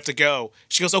danger. We have to go.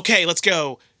 She goes, "Okay, let's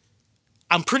go."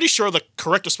 I'm pretty sure the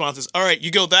correct response is, "All right,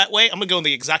 you go that way. I'm gonna go in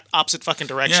the exact opposite fucking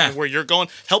direction where you're going.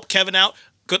 Help Kevin out.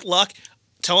 Good luck.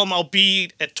 Tell him I'll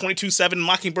be at 22-7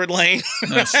 Mockingbird Lane."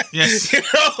 Yes. You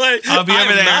know, like, I'll be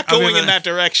over there. I'm not I'll be going over in there. that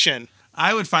direction.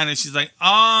 I would find it. She's like,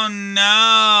 "Oh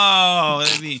no,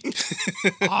 that'd be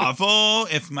awful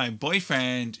if my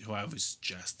boyfriend, who I was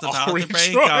just about to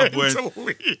break up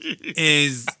with,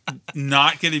 is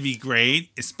not going to be great,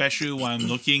 especially when I'm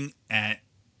looking at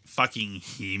fucking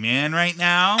He-Man right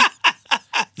now.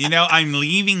 You know, I'm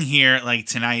leaving here like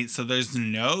tonight, so there's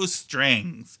no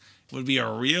strings. It would be a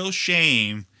real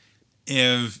shame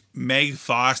if Meg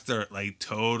Foster like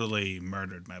totally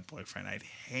murdered my boyfriend. I'd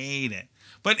hate it."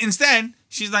 But instead,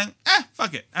 she's like,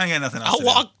 fuck it. I got nothing else I'll to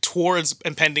walk towards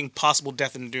impending possible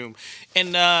death and doom.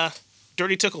 And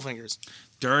Dirty Tickle Fingers.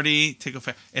 Dirty Tickle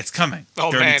Fingers. It's coming.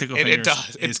 Oh, Dirty man. Tickle It Fingers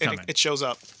does. is coming. It shows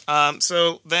up.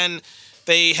 So then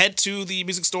they head to the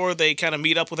music store. They kind of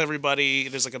meet up with everybody.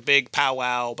 There's like a big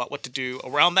powwow about what to do.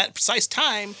 Around that precise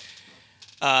time,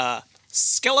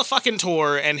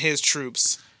 Skelefucking-Tor and his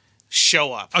troops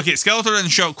show up. Okay, Skeletor doesn't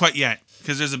show up quite yet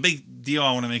because there's a big deal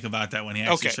I want to make about that when he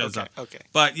actually shows up. Okay.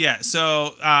 But yeah,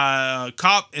 so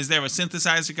Cop is there with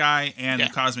Synthesizer Guy and the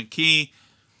Cosmic Key.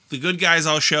 The good guys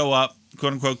all show up,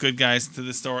 quote unquote good guys, to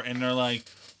the store, and they're like,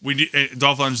 "We need."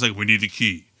 Dolph Lundgren's like, "We need the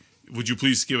key. Would you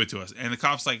please give it to us?" And the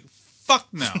cop's like, "Fuck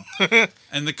no."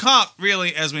 And the cop,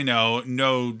 really, as we know,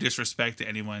 no disrespect to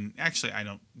anyone. Actually,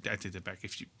 I take that back.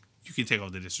 If you can take all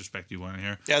the disrespect you want to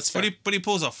hear. Yeah, that's fair. But he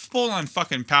pulls a full-on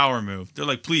fucking power move. They're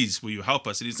like, "Please, will you help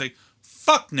us?" And he's like,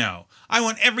 "Fuck no. I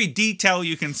want every detail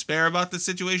you can spare about the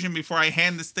situation before I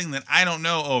hand this thing that I don't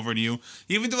know over to you.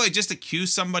 Even though I just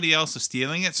accused somebody else of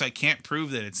stealing it, so I can't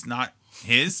prove that it's not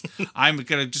his, I'm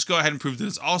going to just go ahead and prove that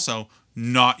it's also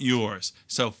not yours.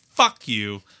 So fuck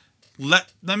you.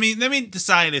 Let me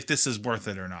decide if this is worth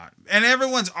it or not." And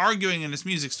everyone's arguing in this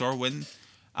music store when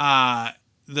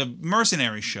the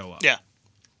mercenaries show up. Yeah.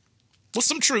 With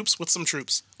some troops.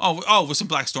 Oh, with some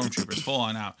black stormtroopers, full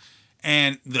on out.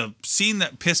 And the scene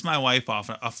that pissed my wife off,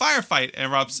 a firefight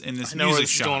erupts in this music shop. I know where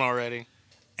this is going already.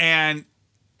 And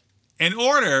in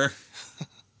order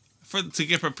to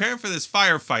get prepared for this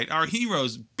firefight, our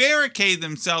heroes barricade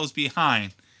themselves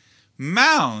behind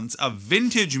mounds of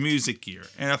vintage music gear.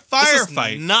 And a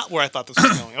firefight... This is not where I thought this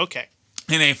was going. Okay.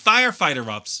 And a firefight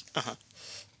erupts,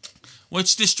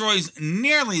 which destroys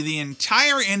nearly the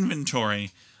entire inventory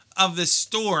of the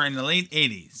store in the late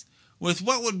 80s, with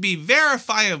what would be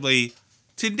verifiably,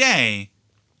 today,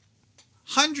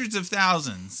 hundreds of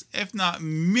thousands, if not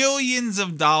millions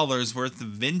of dollars worth of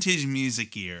vintage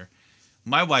music gear.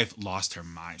 My wife lost her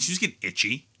mind. She was getting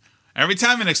itchy. Every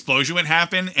time an explosion would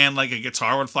happen and like a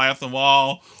guitar would fly off the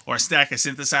wall or a stack of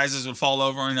synthesizers would fall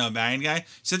over on a bad guy,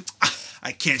 she said,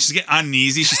 "I can't." She's getting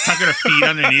uneasy. She's tucking her feet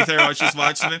underneath her while she's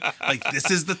watching it. Like, this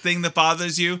is the thing that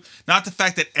bothers you? Not the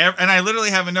fact that... and I literally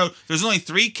have a note. There's only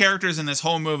 3 characters in this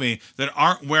whole movie that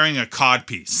aren't wearing a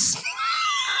codpiece.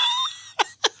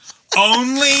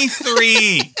 Only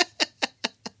 3.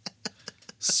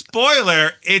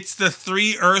 Spoiler, it's the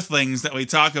 3 Earthlings that we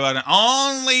talk about. And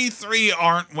only 3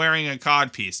 aren't wearing a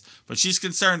codpiece. But she's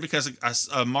concerned because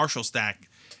a Marshall stack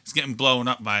is getting blown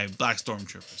up by black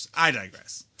stormtroopers. I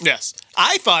digress. Yes.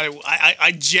 I thought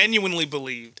I genuinely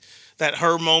believed that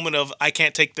her moment of "I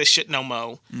can't take this shit no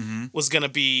mo" was going to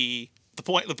be the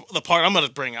point, the part I'm going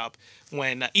to bring up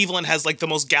when Evelyn has like the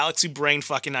most galaxy brain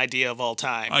fucking idea of all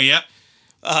time. Oh, yeah.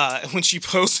 When she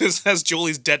poses as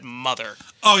Julie's dead mother.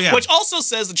 Oh, yeah. Which also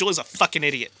says that Julie's a fucking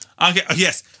idiot. Okay.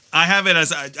 Yes. I have it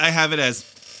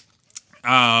as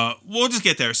We'll just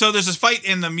get there. So there's this fight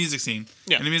in the music scene,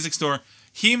 in the music store.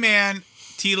 He-Man,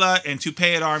 Teela, and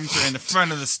Toupee at Arms are in the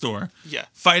front of the store,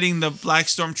 fighting the black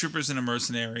stormtroopers and the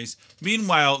mercenaries.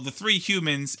 Meanwhile, the three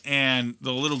humans and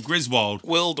the little Griswold,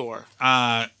 Quildor,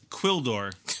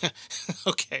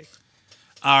 okay,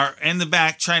 are in the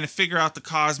back trying to figure out the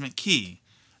cosmic key.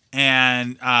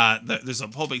 And there's a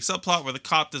whole big subplot where the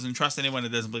cop doesn't trust anyone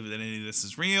and doesn't believe that any of this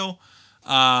is real.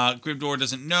 Grimdor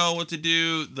doesn't know what to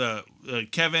do.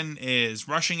 Kevin is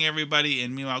rushing everybody,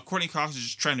 and meanwhile, Courtney Cox is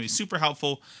just trying to be super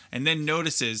helpful, and then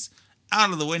notices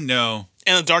out of the window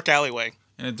in a dark alleyway,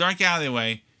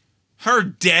 her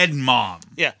dead mom.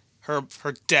 Yeah, her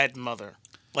dead mother,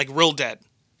 like real dead.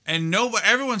 And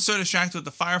everyone's so distracted with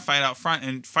the firefight out front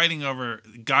and fighting over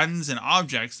guns and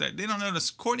objects that they don't notice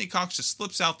Courtney Cox just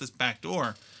slips out this back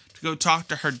door to go talk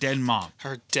to her dead mom.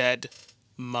 Her dead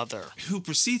mother. Who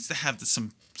proceeds to have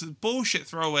some bullshit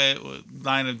throwaway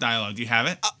line of dialogue. Do you have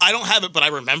it? I don't have it, but I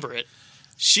remember it.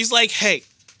 She's like, hey,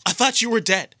 I thought you were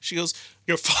dead. She goes,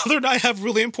 your father and I have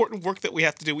really important work that we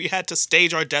have to do. We had to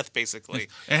stage our death, basically.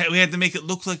 We had to make it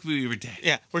look like we were dead.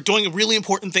 Yeah, we're doing really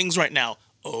important things right now.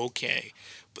 Okay.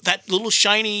 But that little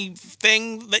shiny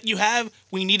thing that you have,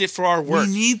 we need it for our work.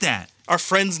 We need that. Our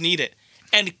friends need it.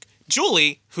 And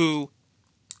Julie, who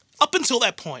up until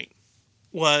that point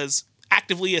was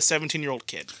actively a 17-year-old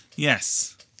kid.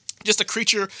 Yes. Just a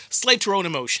creature, slave to her own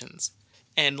emotions.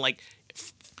 And like...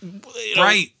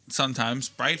 bright sometimes.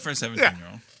 Bright for a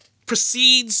 17-year-old.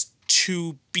 Proceeds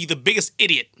to be the biggest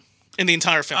idiot in the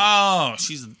entire film. Oh,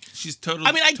 she's totally...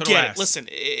 I mean, I get it. Listen,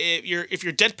 if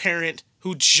your dead parent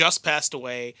who just passed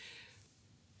away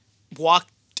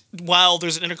walked while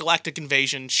there's an intergalactic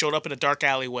invasion, showed up in a dark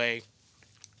alleyway.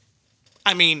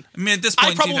 I mean at this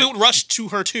point, I probably would rush to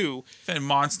her too. And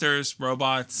monsters,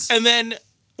 robots. And then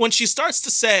when she starts to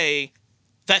say,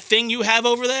 that thing you have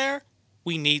over there,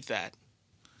 we need that.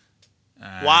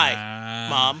 Why,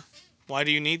 Mom? Why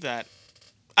do you need that?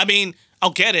 I mean,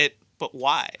 I'll get it, but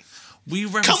why?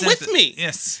 Come with me.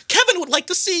 Yes. Kevin would like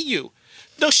to see you.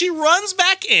 No, she runs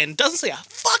back in, doesn't say a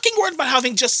fucking word about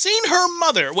having just seen her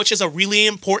mother, which is a really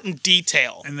important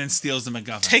detail. And then steals the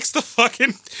MacGuffin. Takes the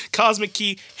fucking cosmic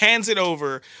key, hands it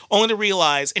over, only to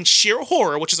realize, in sheer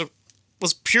horror, which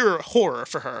was pure horror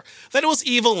for her, that it was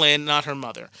Evelyn, not her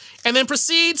mother. And then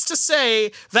proceeds to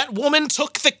say, that woman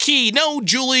took the key. No,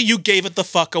 Julie, you gave it the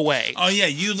fuck away. Oh, yeah,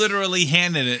 you literally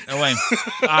handed it away.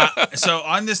 So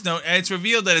on this note, it's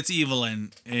revealed that it's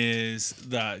Evelyn is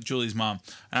Julie's mom.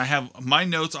 And I have, my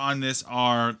notes on this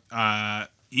are,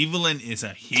 Evelyn is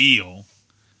a heel.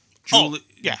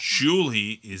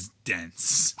 Julie is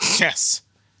dense. Yes.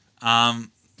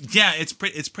 Yeah,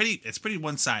 it's pretty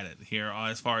one-sided here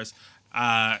as far as,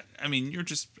 I mean, you're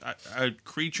just a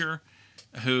creature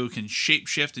who can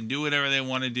shapeshift and do whatever they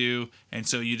want to do, and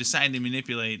so you decide to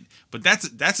manipulate. But that's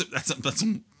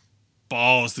some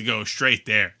balls to go straight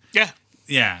there. Yeah.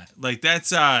 Yeah, like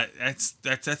that's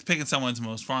picking someone's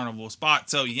most vulnerable spot.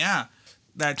 So yeah,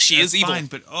 she is evil. Fine,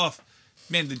 but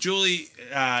man,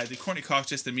 the Courtney Cox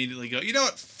just immediately go, you know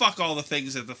what? Fuck all the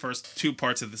things that the first two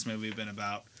parts of this movie have been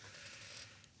about.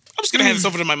 I'm just gonna hand this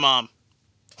over to my mom.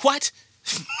 What?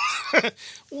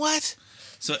 What?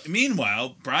 So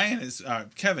meanwhile, Kevin, is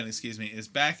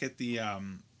back at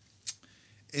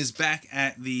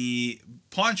the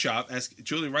pawn shop as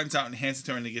Julie runs out and hands it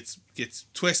to her and it gets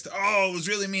twisted. Oh, it was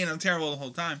really mean. I'm terrible the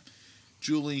whole time.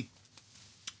 Julie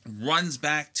runs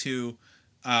back to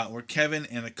where Kevin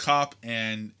and the cop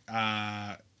and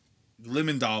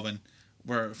Limondalvin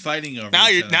were fighting over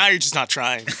each other. Now you're just not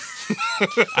trying.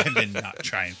 I've been not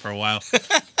trying for a while.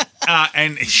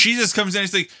 And she just comes in and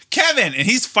she's like, Kevin! And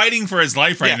he's fighting for his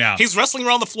life right now. He's wrestling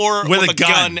around the floor with a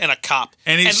gun and a cop.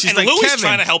 And she's like, Louie's Kevin.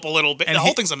 Trying to help a little bit. And the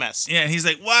whole thing's a mess. Yeah, and he's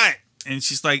like, what? And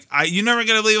she's like, you're never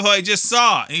going to believe who I just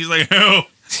saw. And he's like, who?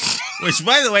 Which,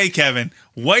 by the way, Kevin,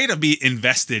 way to be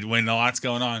invested when a lot's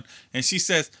going on. And she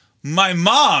says, my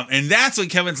mom. And that's when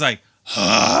Kevin's like,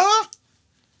 huh?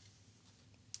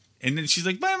 And then she's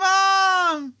like, my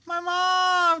mom.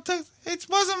 It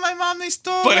wasn't my mom. They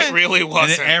stole it. But it really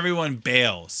wasn't. And then everyone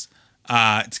bails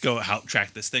to go help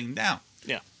track this thing down.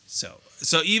 Yeah. So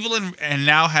Evelyn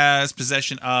now has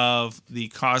possession of the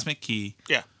cosmic key.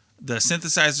 Yeah. The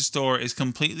synthesizer store is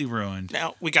completely ruined.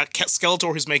 Now we got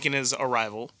Skeletor who's making his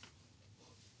arrival.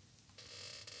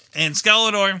 And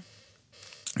Skeletor,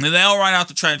 and they all run out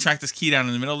to try and track this key down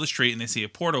in the middle of the street, and they see a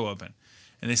portal open.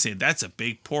 And they say, that's a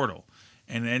big portal.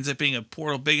 And it ends up being a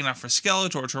portal big enough for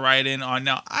Skeletor to ride in on.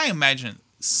 Now, I imagine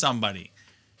somebody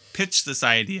pitched this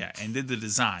idea and did the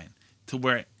design to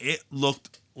where it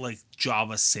looked like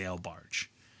Java's sail barge.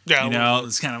 Yeah, You know,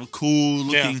 it's kind of a cool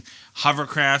looking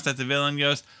hovercraft that the villain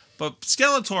goes. But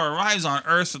Skeletor arrives on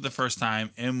Earth for the first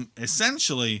time in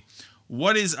essentially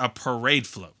what is a parade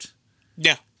float.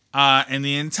 Yeah. And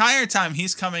the entire time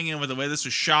he's coming in with the way this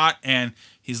was shot, and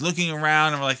he's looking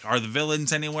around and we're like, are the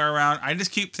villains anywhere around? I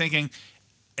just keep thinking,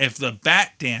 if the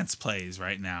Bat Dance plays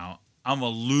right now, I'm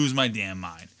going to lose my damn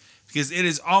mind. Because it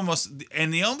is almost,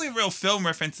 and the only real film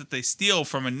reference that they steal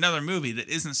from another movie that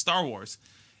isn't Star Wars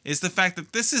is the fact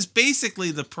that this is basically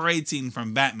the parade scene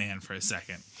from Batman for a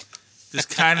second. Just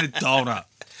kind of dolled up.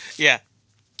 Yeah.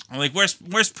 I'm like,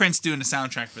 where's Prince doing the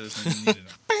soundtrack for this one?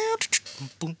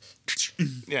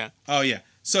 Yeah. Oh, yeah.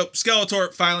 So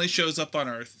Skeletor finally shows up on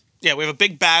Earth. Yeah, we have a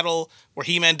big battle where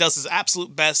He-Man does his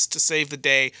absolute best to save the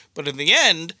day, but in the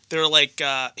end, they're like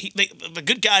the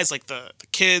good guys, like the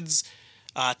kids,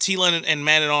 Teela and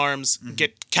Man-at-Arms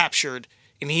get captured,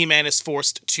 and He-Man is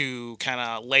forced to kind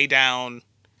of lay down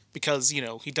because, you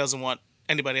know, he doesn't want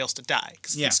anybody else to die.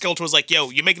 Because Skeletor's like, yo,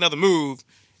 you make another move,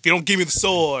 if you don't give me the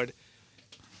sword,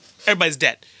 everybody's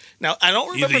dead. Now, I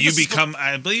don't remember. Either you become,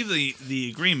 I believe the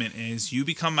agreement is you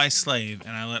become my slave,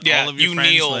 and I let all of your you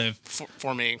friends kneel live.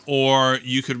 For me. Or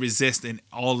you could resist, and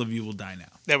all of you will die now.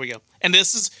 There we go. And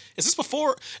is this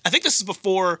before? I think this is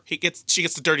before she gets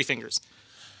the dirty fingers.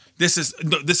 This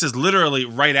is literally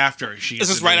right after she gets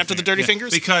This is right after the dirty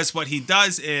fingers? Because what he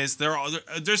does is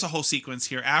there's a whole sequence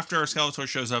here after Skeletor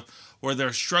shows up where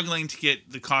they're struggling to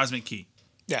get the cosmic key.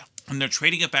 Yeah. And they're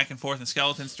trading it back and forth, and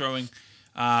Skeleton's throwing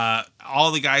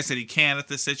all the guys that he can at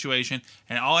this situation,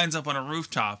 and it all ends up on a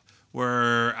rooftop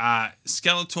where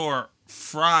Skeletor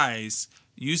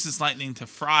uses lightning to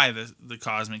fry the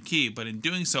cosmic key, but in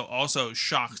doing so also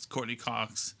shocks Courtney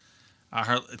Cox.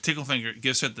 Her tickle finger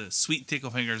gives her the sweet tickle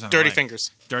fingers on Dirty her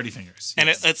fingers. Dirty fingers. And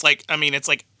Yes.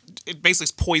 it basically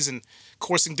is poison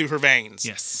coursing through her veins.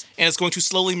 Yes. And it's going to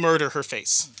slowly murder her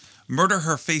face. Murder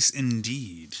her face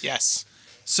indeed. Yes.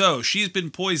 So she's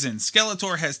been poisoned.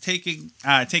 Skeletor has taken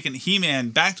He-Man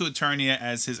back to Eternia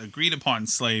as his agreed-upon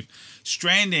slave,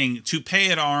 stranding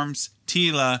Toupee-at-Arms,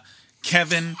 Teela,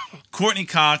 Kevin, Courtney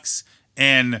Cox,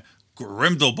 and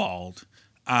Grindelwald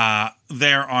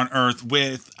there on Earth,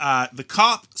 with the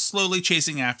cop slowly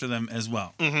chasing after them as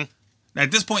well. Mm-hmm. Now,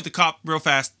 at this point, the cop, real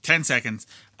fast, 10 seconds,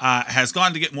 has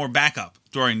gone to get more backup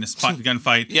during this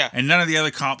gunfight, and none of the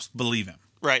other cops believe him.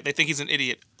 Right. They think he's an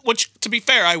idiot. Which, to be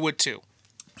fair, I would too.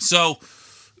 So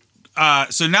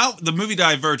now the movie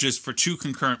diverges for two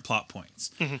concurrent plot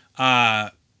points.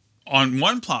 Mm-hmm. On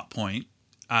one plot point,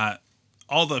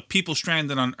 all the people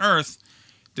stranded on Earth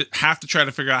have to try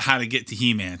to figure out how to get to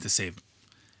He-Man to save him.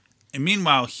 And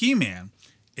meanwhile, He-Man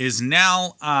is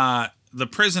now the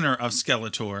prisoner of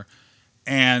Skeletor.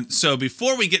 And so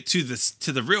before we get to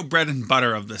the real bread and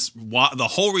butter of this, the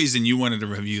whole reason you wanted to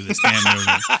review this damn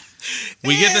movie,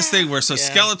 we get this thing where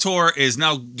Skeletor is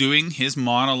now doing his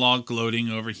monologue gloating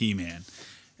over He-Man.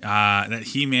 That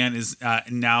He-Man is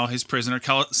now his prisoner.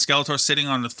 Skeletor sitting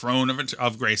on the throne of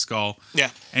Grayskull. Yeah.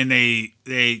 And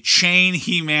they chain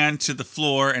He-Man to the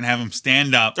floor and have him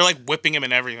stand up. They're like whipping him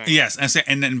and everything. Yes.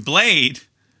 And then Blade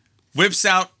whips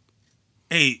out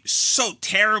a so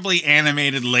terribly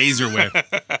animated laser whip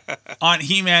on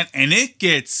He-Man, and it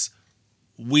gets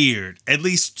weird. At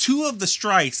least two of the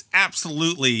strikes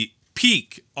absolutely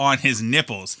peak on his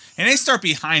nipples, and they start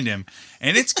behind him,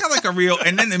 and it's kind of like a real.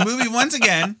 And then the movie, once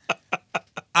again,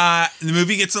 the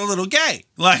movie gets a little gay.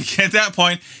 Like at that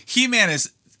point, He-Man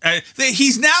is.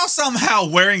 He's now somehow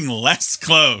wearing less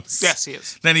clothes. Yes, he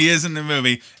is. Than he is in the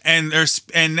movie, and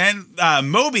then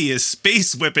Moby is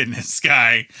space whipping this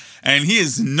guy, and he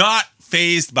is not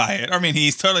fazed by it. I mean,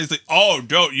 he's totally like, "Oh,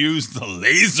 don't use the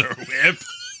laser whip,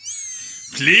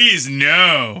 please,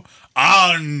 no.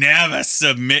 I'll never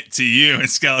submit to you." And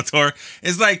Skeletor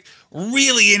is like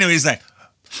really into it. He's like,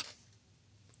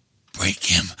 "Break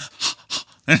him."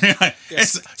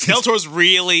 Skeletor's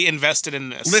really invested in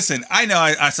this. Listen, I know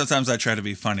I sometimes I try to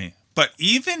be funny, but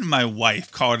even my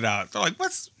wife called it out. They're like,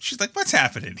 she's like, what's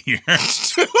happening here?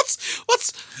 what's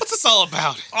this all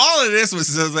about? All of this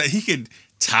was so that he could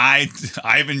tie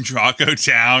Ivan Draco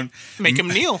down. Make him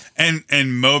kneel.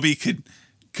 And Moby could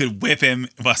whip him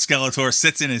while Skeletor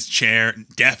sits in his chair,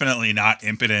 definitely not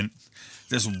impotent,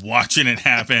 just watching it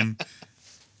happen.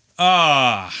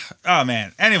 Oh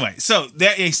man. Anyway, so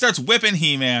he starts whipping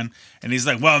He-Man, and he's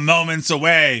like, well, moments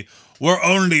away. We're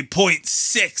only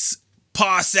 0.6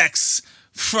 parsecs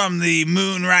from the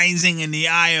moon rising and the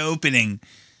eye opening.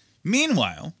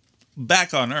 Meanwhile,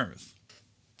 back on Earth,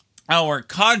 our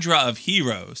cadre of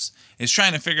heroes is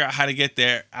trying to figure out how to get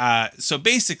there. So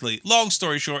basically, long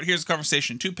story short, here's a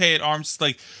conversation. Toupee-at-Arms is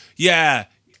like, yeah,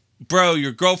 bro,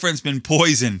 your girlfriend's been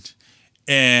poisoned.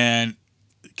 And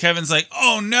Kevin's like,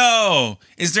 oh no,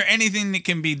 is there anything that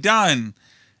can be done?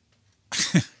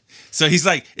 So he's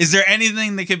like, is there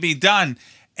anything that can be done?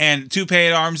 And Toupee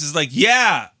at Arms is like,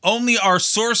 yeah, only our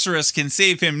sorceress can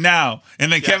save him now.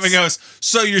 And then Kevin goes,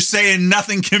 so you're saying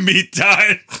nothing can be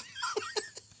done?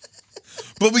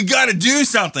 But we got to do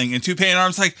something. And Toupee at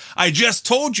Arms like, I just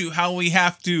told you what we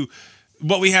have to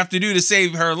do to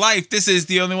save her life. This is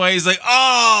the only way. He's like,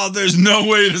 oh, there's no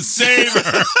way to save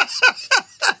her.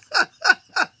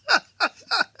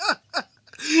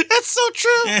 That's so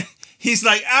true. He's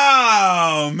like,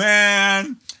 oh,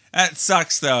 man. That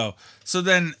sucks, though. So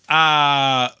then,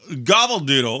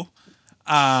 Gobbledoodle.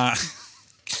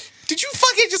 Did you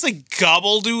fucking just like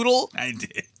Gobbledoodle? I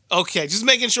did. Okay, just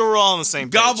making sure we're all on the same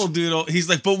page. Gobbledoodle. He's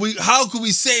like, but how could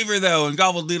we save her, though? And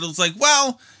Gobbledoodle's like,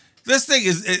 well, this thing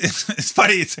it's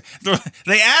funny.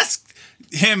 They asked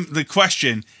him the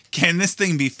question, can this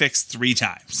thing be fixed 3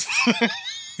 times?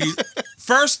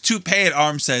 First, Toupee at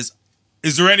Arms says,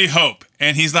 is there any hope?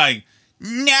 And he's like,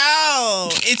 no,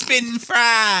 it's been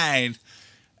fried.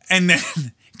 And then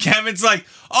Kevin's like,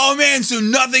 oh man, so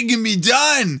nothing can be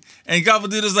done. And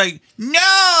Gobbledoodle's like,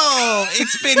 no,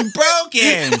 it's been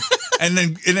broken. and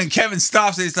then Kevin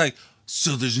stops and he's like,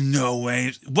 so there's no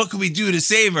way. What can we do to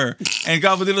save her? And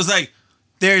Gobbledoodle's like,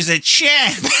 there's a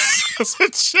chance. There's a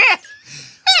chance.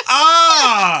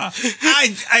 I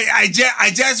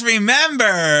just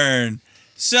remembered.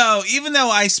 So even though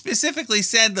I specifically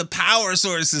said the power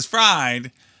source is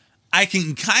fried, I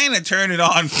can kind of turn it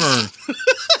on for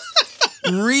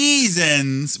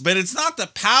reasons, but it's not the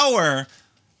power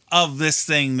of this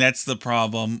thing that's the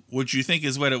problem, which you think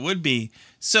is what it would be.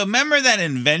 So remember that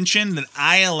invention that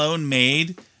I alone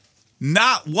made?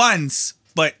 Not once,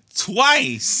 but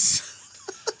twice.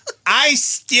 I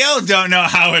still don't know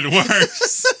how it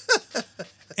works.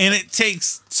 And it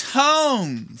takes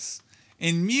tones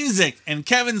in music. And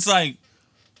Kevin's like,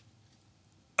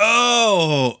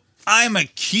 oh, I'm a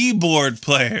keyboard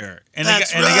player. And the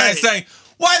guy's like,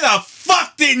 why the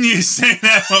fuck didn't you say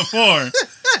that before?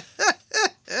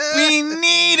 We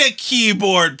need a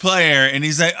keyboard player. And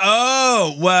he's like,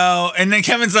 oh, well. And then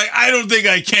Kevin's like, I don't think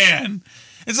I can.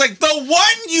 It's like the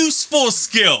one useful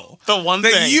skill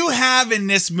that you have in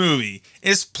this movie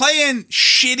is playing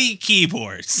shitty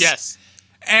keyboards. Yes.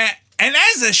 And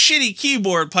as a shitty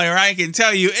keyboard player, I can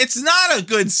tell you it's not a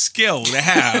good skill to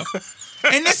have.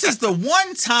 And this is the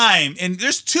one time, and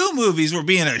there's 2 movies where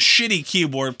being a shitty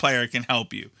keyboard player can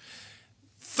help you.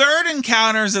 Close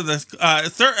Encounters of the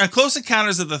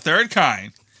Third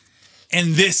Kind,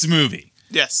 and this movie.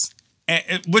 Yes.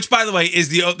 Which, by the way, is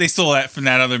they stole that from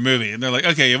that other movie, and they're like,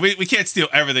 okay, we can't steal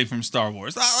everything from Star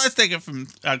Wars. Let's take it from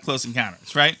Close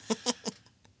Encounters, right?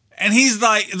 And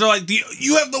they're like,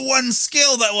 you have the one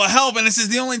skill that will help, and this is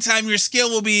the only time your skill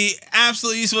will be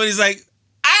absolutely useful. And he's like,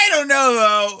 I don't know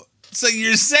though. So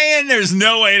you're saying there's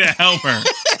no way to help her?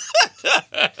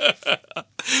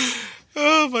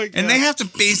 Oh my god! And they have to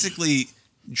basically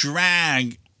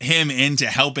drag him into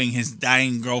helping his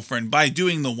dying girlfriend by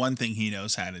doing the one thing he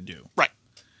knows how to do. Right.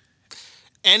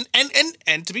 And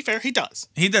to be fair, he does.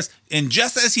 He does. And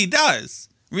just as he does,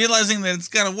 realizing that it's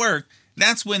gonna work,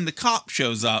 that's when the cop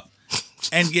shows up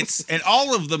and and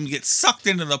all of them get sucked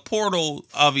into the portal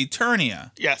of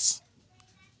Eternia. Yes.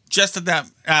 Just at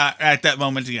that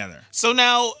moment together. So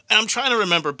now, I'm trying to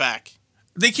remember back.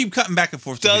 They keep cutting back and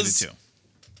forth between the 2.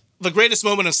 The greatest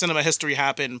moment of cinema history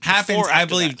happens, I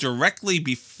believe, directly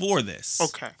before this.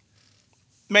 Okay.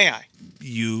 May I?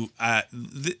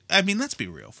 Let's be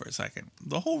real for a second.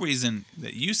 The whole reason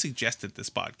that you suggested this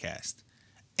podcast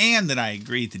and that I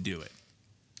agreed to do it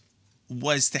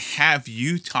was to have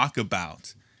you talk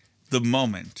about the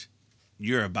moment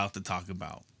you're about to talk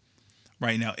about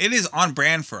right now. It is on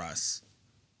brand for us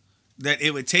that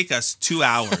it would take us 2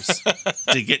 hours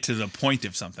to get to the point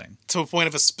of something. To a point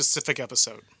of a specific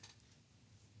episode.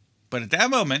 But at that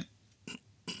moment...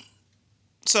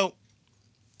 So...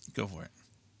 Go for it.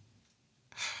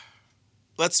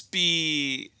 Let's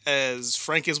be as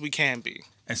frank as we can be.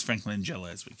 As Frank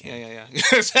Langella as we can. Yeah.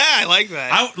 I like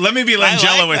that. Let me be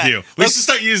Langella with you. Let's just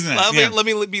start using that. Let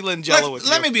me be Langella with you.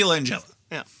 Let me be Langella.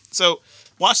 Yeah. So,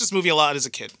 watched this movie a lot as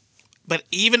a kid. But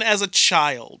even as a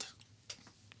child,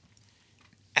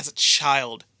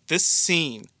 this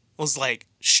scene was, like,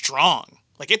 strong.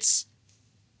 Like, it's...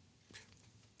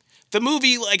 The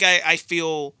movie, like, I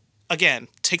feel, again,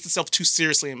 takes itself too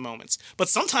seriously in moments. But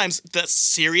sometimes the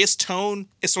serious tone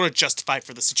is sort of justified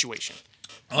for the situation.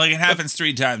 Like, it happens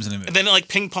 3 times in a movie. And then it, like,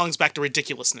 ping-pongs back to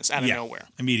ridiculousness out of nowhere.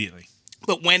 Immediately.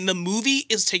 But when the movie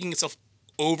is taking itself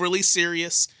overly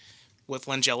serious with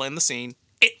Langella in the scene,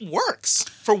 it works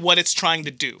for what it's trying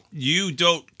to do. You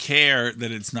don't care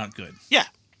that it's not good. Yeah.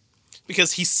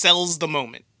 Because he sells the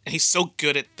moment. And he's so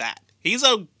good at that. He's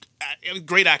a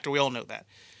great actor. We all know that.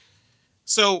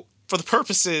 So, for the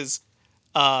purposes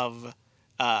of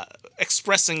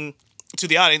expressing to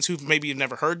the audience who maybe have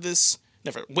never heard this,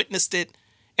 never witnessed it,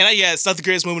 and it's not the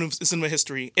greatest moment in cinema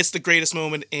history. It's the greatest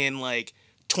moment in, like,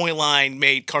 toy line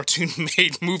made, cartoon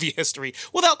made movie history.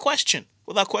 Without question.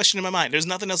 Without question in my mind. There's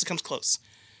nothing else that comes close.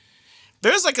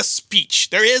 There's like a speech.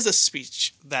 There is a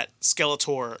speech that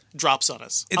Skeletor drops on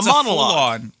us. It's a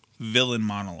monologue. full-on villain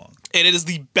monologue. And it is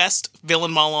the best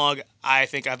villain monologue I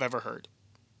think I've ever heard.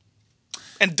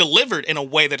 And delivered in a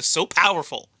way that is so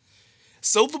powerful.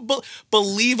 So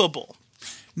believable.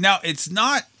 Now, it's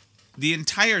not... The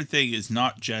entire thing is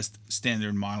not just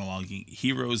standard monologuing.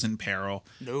 Heroes in peril.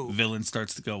 No. Villain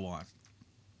starts to go on.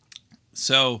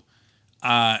 So,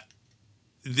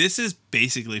 this is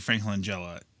basically Frank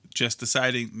Langella just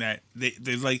deciding that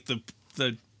they like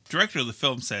the director of the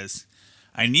film says,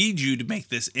 I need you to make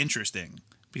this interesting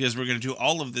because we're going to do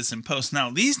all of this in post. Now,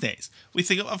 these days, we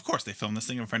think, of course, they filmed this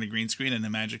thing in front of green screen and the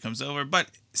magic comes over. But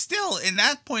still, in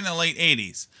that point in the late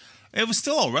 80s, it was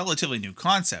still a relatively new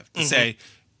concept to say,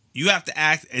 you have to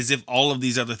act as if all of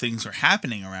these other things are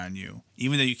happening around you,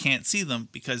 even though you can't see them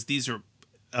because these are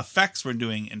effects we're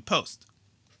doing in post.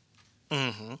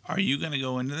 Are you going to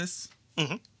go into this?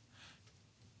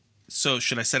 So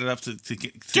should I set it up to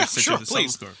get Yeah, set sure, the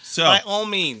please. score? So, By all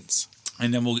means.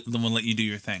 and then we'll let you do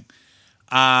your thing.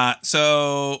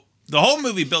 So the whole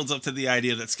movie builds up to the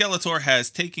idea that Skeletor has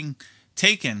taken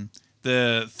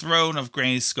the throne of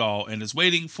Grayskull and is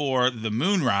waiting for the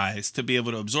moonrise to be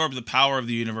able to absorb the power of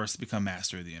the universe to become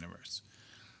master of the universe.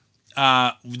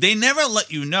 They never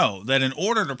let you know that in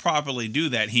order to properly do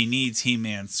that, he needs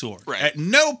He-Man's sword. Right. At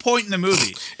no point in the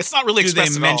movie It's not really do they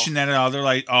expressed at mention all. that at all. They're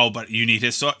like, oh, but you need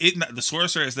his sword. The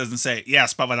sorceress doesn't say,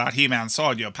 yes, but without He-Man's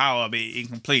sword, your power will be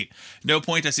incomplete. No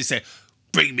point does he say,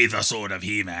 bring me the sword of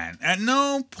He-Man. At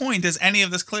no point is any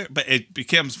of this clear. But it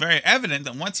becomes very evident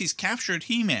that once he's captured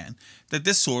He-Man, that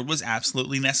this sword was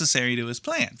absolutely necessary to his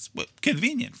plans. But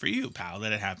convenient for you, pal,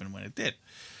 that it happened when it did.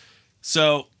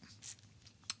 So,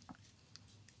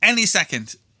 any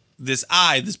second, this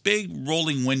big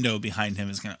rolling window behind him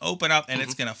is going to open up and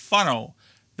it's going to funnel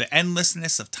the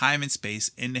endlessness of time and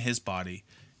space into his body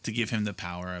to give him the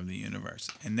power of the universe.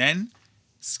 And then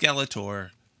Skeletor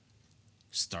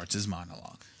starts his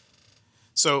monologue.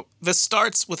 So this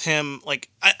starts with him, like,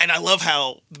 and I love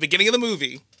how the beginning of the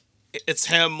movie, it's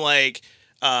him like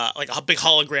a big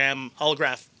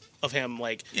holograph of him,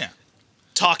 like, Yeah.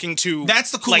 talking to.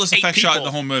 That's the coolest like, 8 effect shot in people.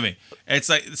 the whole movie. It's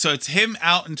like, so it's him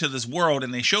out into this world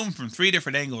and they show him from 3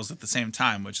 different angles at the same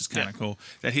time, which is kind of cool.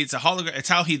 That he's a hologram. It's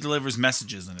how he delivers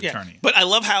messages in Eternia. But I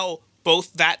love how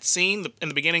both that scene in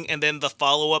the beginning and then the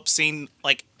follow-up scene,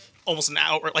 like almost an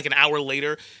hour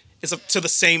later, is up to the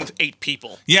same 8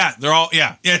 people. Yeah, they're all,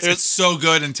 it's so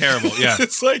good and terrible. Yeah.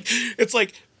 it's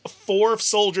like 4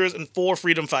 soldiers and 4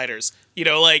 freedom fighters. You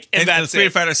know, like, and the that's freedom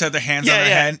it. fighters have their hands on their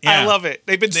head. I love it.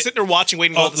 They've been sitting there watching,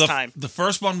 waiting all this time. The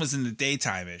first one was in the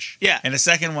daytime-ish. Yeah. And the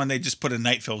second one, they just put a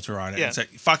night filter on it. Yeah. It's like,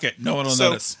 fuck it, no one will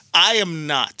So notice. I am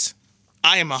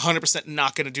 100%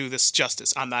 not going to do this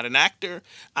justice. I'm not an actor.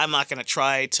 I'm not going to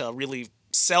try to really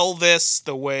sell this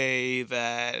the way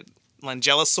that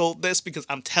Langella sold this, because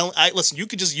listen, you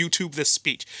could just YouTube this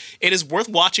speech. It is worth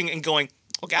watching and going,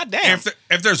 well, goddamn.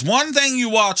 If there's one thing you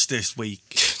watch this week,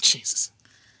 Jesus.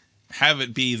 have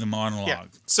it be the monologue. Yeah.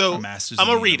 So from Masters I'm of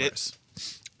going the to read Universe.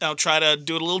 it. I'll try to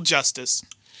do it a little justice.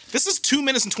 This is 2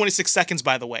 minutes and 26 seconds,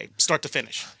 by the way, start to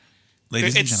finish.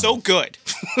 Ladies and It's so gentlemen.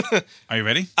 good. Are you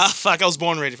ready? Fuck, I was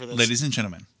born ready for this. Ladies and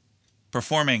gentlemen,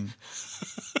 performing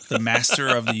the Master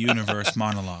of the Universe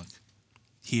monologue,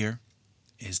 here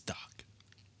is Doc.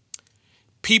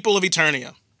 People of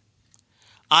Eternia,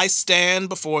 I stand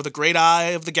before the great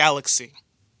eye of the galaxy,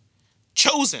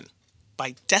 chosen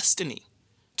by destiny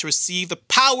to receive the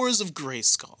powers of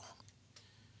Grayskull.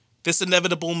 This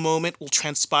inevitable moment will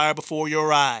transpire before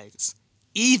your eyes,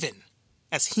 even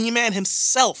as He-Man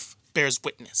himself bears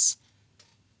witness.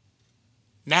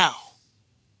 Now,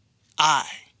 I,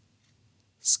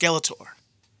 Skeletor,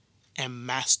 am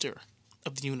master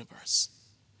of the universe.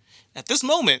 At this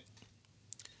moment,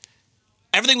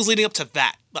 everything was leading up to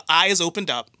that. The eye is opened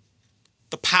up.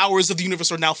 The powers of the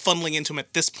universe are now funneling into him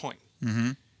at this point.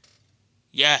 Mm-hmm.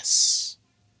 Yes.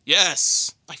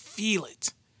 Yes. I feel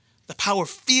it. The power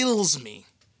feels me.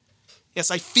 Yes,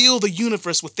 I feel the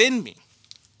universe within me.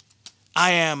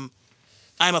 I am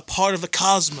a part of the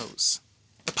cosmos.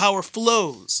 The power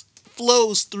flows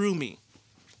through me.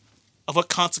 Of what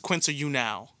consequence are you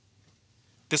now?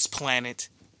 this planet,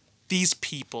 these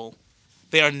people,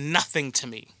 they are nothing to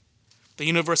me. The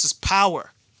universe's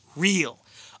power, real,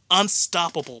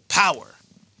 unstoppable power.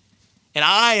 And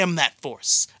I am that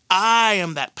force. I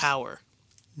am that power.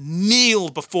 Kneel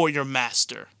before your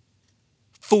master.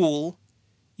 Fool,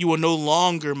 you are no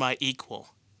longer my equal.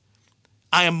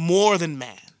 I am more than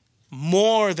man,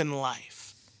 more than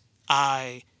life.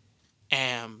 I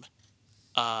am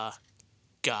a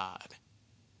god.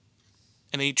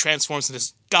 And then he transforms into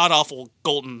this god-awful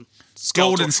golden Skeletor.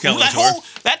 Golden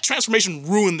Skeletor. That transformation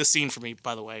ruined the scene for me,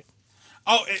 by the way.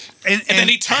 Oh, and then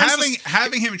he turns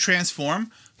having him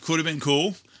transform could have been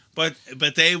cool, but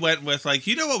they went with like,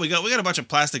 you know what, we got a bunch of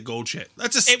plastic gold shit.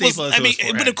 Let's just staple it to his forehead. It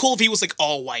would have been cool if he was like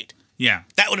all white. Yeah,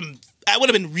 that would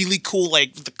have been really cool.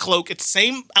 Like the cloak, it's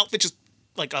same outfit, just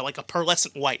like a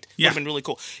pearlescent white. Yeah, would have been really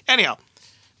cool. Anyhow,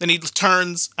 then he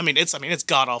turns. It's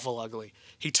god awful ugly.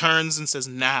 He turns and says,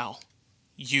 "Now,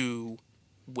 you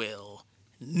will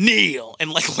kneel,"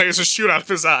 and like lasers shoot out of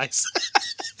his eyes.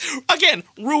 Again,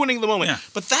 ruining the moment. Yeah.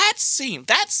 But that scene,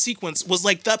 that sequence was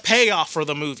like the payoff for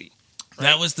the movie. Right?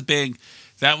 That was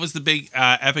the big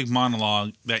epic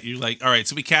monologue that you're like, all right,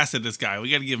 so we casted this guy.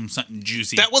 We got to give him something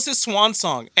juicy. That was his swan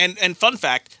song. And fun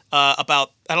fact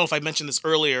about, I don't know if I mentioned this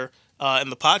earlier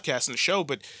in the podcast and the show,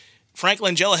 but Frank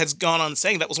Langella has gone on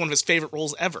saying that was one of his favorite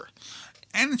roles ever.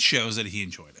 And it shows that he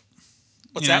enjoyed it.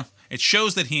 What's that? It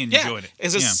shows that he enjoyed it.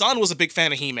 As his son was a big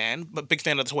fan of He-Man, but big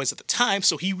fan of the toys at the time,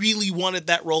 so he really wanted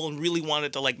that role and really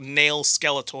wanted to like nail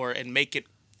Skeletor and make it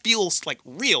feel like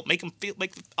real, make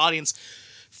the audience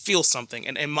feel something.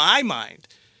 And in my mind,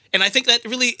 and I think that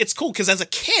really it's cool because as a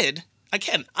kid,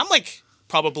 I'm like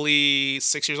probably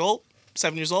 6 years old,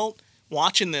 7 years old,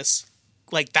 watching this.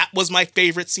 Like that was my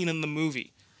favorite scene in the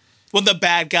movie. When the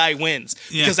bad guy wins,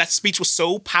 because that speech was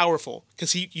so powerful,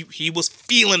 because he was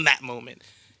feeling that moment.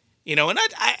 You know, and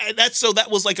that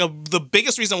was like the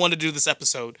biggest reason I wanted to do this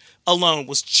episode alone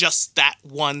was just that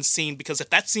one scene, because if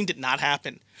that scene did not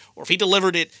happen, or if he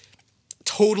delivered it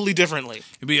totally differently,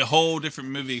 it'd be a whole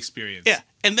different movie experience. Yeah,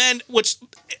 and then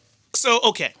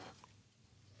okay,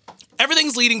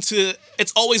 everything's leading to,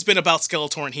 it's always been about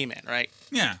Skeletor and He-Man, right?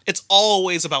 Yeah, it's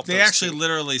always about. They actually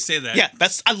literally say that. Yeah,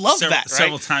 I love that. Right?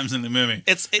 Several times in the movie.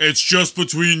 It's just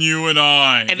between you and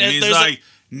I, and he's like.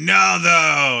 No,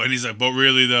 though. And he's like, but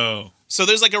really, though. So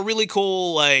there's like a really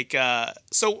cool, like,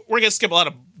 so we're going to skip a lot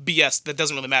of BS that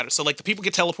doesn't really matter. So, like, the people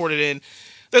get teleported in.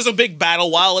 There's a big battle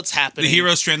while it's happening. The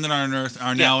heroes stranded on Earth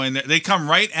are now in there. They come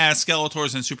right as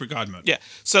Skeletors in Super God mode. Yeah.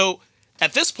 So,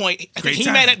 at this point, I think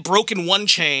He-Man had broken one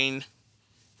chain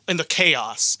in the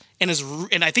chaos, and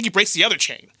I think he breaks the other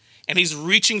chain, and he's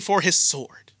reaching for his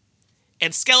sword.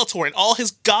 And Skeletor, in all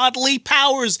his godly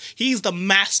powers, he's the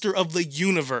master of the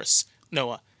universe.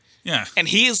 Noah. Yeah. And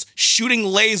he is shooting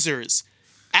lasers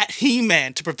at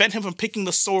He-Man to prevent him from picking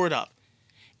the sword up.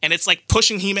 And it's like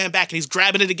pushing He-Man back, and he's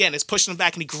grabbing it again. It's pushing him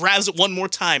back, and he grabs it one more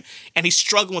time. And he's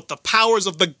struggling with the powers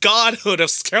of the godhood of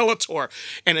Skeletor.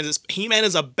 And He-Man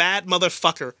is a bad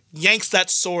motherfucker, yanks that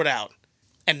sword out.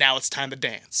 And now it's time to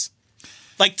dance.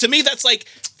 Like, to me, that's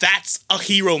a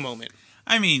hero moment.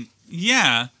 I mean,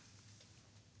 yeah.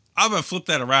 I'm going to flip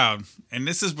that around, and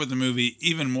this is where the movie,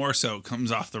 even more so,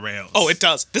 comes off the rails. Oh, it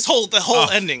does. The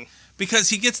whole ending. Because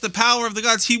he gets the power of the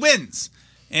gods, he wins.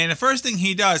 And the first thing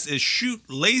he does is shoot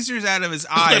lasers out of his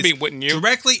eyes. Wouldn't you?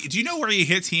 Directly. Do you know where he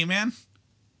hits He-Man?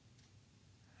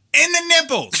 In the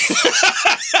nipples.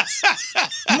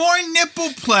 More nipple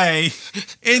play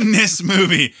in this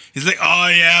movie. He's like, oh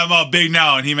yeah, I'm all big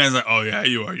now. And He-Man's like, oh yeah,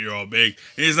 you are. You're all big.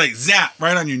 And he's like, zap,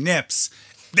 right on your nips.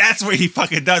 That's what he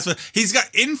fucking does. He's got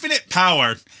infinite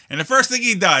power, and the first thing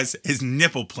he does is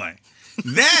nipple play.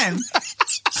 Then,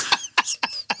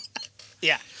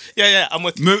 yeah, I'm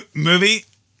with you. Movie,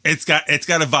 it's got a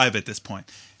vibe at this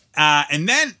point, and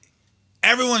then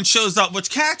everyone shows up, which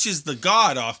catches the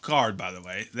god off guard. By the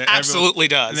way, absolutely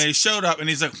does. And they showed up, and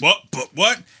he's like,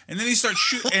 what? And then he starts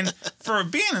shooting. And for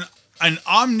being an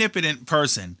omnipotent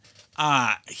person,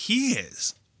 he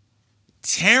is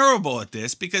terrible at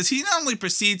this, because he not only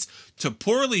proceeds to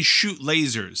poorly shoot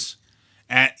lasers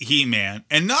at He-Man,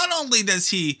 and not only does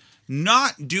he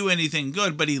not do anything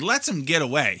good, but he lets him get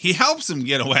away. He helps him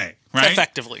get away, right?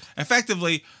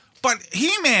 Effectively. But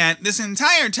He-Man, this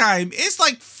entire time, is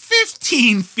like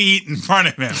 15 feet in front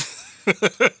of him.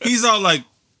 He's all like,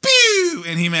 pew!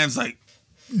 And He-Man's like,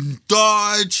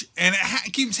 dodge! And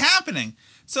it keeps happening.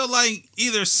 So, like,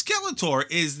 either Skeletor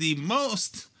is the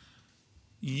most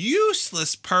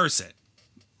useless person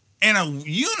in a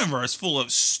universe full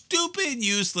of stupid,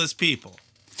 useless people.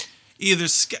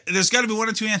 There's got to be one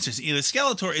of two answers. Either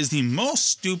Skeletor is the most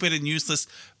stupid and useless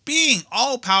being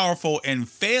all powerful and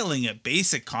failing at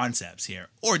basic concepts here.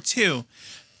 Or two,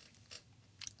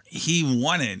 he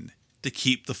wanted to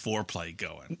keep the foreplay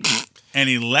going. And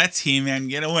he lets He-Man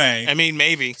get away. I mean,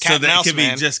 maybe. So that it could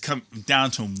be just come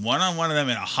down to one-on-one of them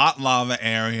in a hot lava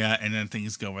area, and then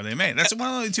things go where they may. That's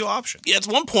one of the two options. Yeah, at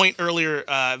one point earlier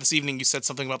this evening, you said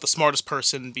something about the smartest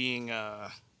person being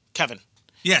Kevin.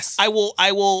 Yes. I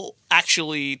will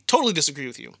actually totally disagree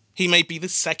with you. He might be the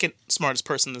second smartest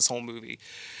person in this whole movie.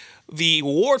 The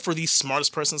award for the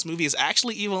smartest person in this movie is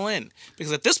actually Evelyn.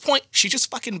 Because at this point, she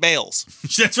just fucking bails.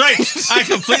 That's right. I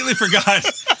completely forgot.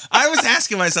 I was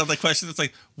asking myself that question. It's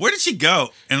like, where did she go?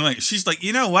 And like, she's like,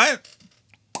 you know what?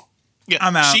 Yeah,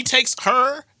 I'm out. She takes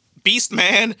her,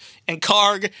 Beastman, and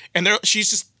Karg, and she's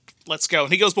just, let's go.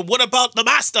 And he goes, but what about the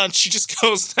master? And she just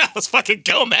goes, let's fucking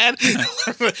go, man.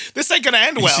 This ain't gonna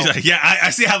end well. She's like, yeah, I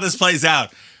see how this plays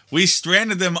out. We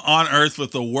stranded them on Earth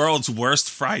with the world's worst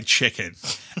fried chicken,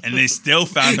 and they still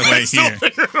found a way here.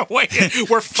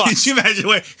 We're fucked.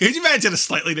 Could you imagine a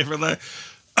slightly different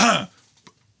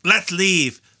let's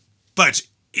leave, but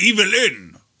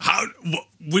Evelyn,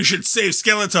 we should save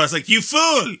Skeletor. It's like, you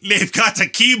fool! They've got a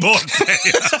keyboard player.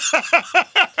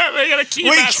 They got a key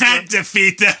We master. can't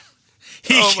defeat them.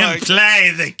 He can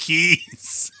play the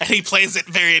keys. And he plays it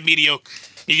very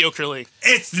mediocrely.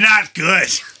 It's not good.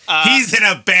 He's in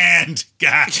a band,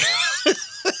 guy.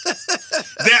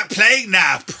 They're playing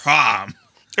now prom.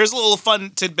 There's a little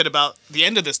fun tidbit about the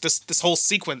end of this whole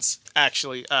sequence,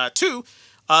 actually.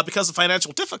 Because of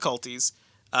financial difficulties,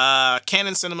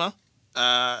 Canon Cinema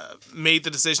made the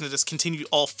decision to discontinue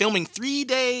all filming 3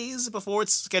 days before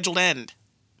its scheduled end.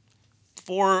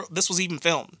 Before this was even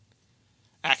filmed,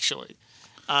 actually.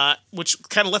 Which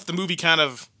kind of left the movie kind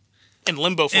of in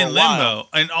limbo for a while.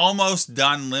 An almost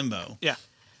done limbo. Yeah.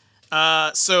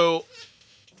 So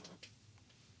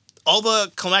all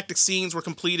the climactic scenes were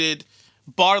completed,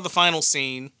 bar the final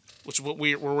scene, which is what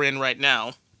we're in right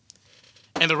now,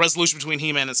 and the resolution between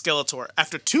He-Man and Skeletor.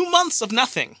 After 2 months of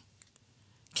nothing,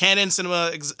 Canon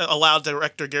Cinema allowed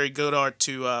director Gary Goddard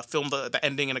to film the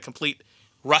ending in a complete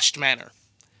rushed manner.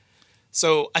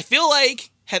 So I feel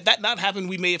like, had that not happened,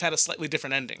 we may have had a slightly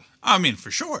different ending. I mean,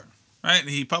 for sure. Right?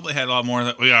 He probably had a lot more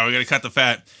that we got to cut the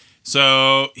fat.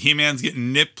 So He-Man's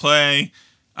getting nip play.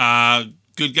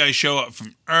 Good guys show up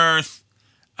from Earth.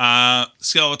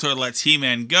 Skeletor lets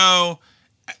He-Man go.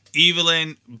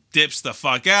 Evelyn dips the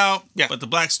fuck out. Yeah. But the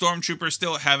Black Stormtroopers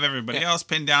still have everybody else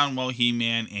pinned down while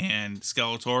He-Man and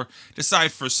Skeletor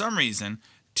decide for some reason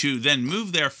to then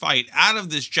move their fight out of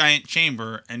this giant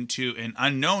chamber into an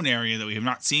unknown area that we have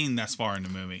not seen thus far in the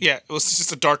movie. Yeah, it was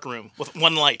just a dark room with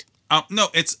one light. No,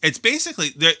 it's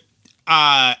basically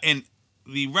in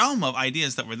the realm of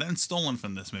ideas that were then stolen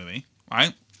from this movie,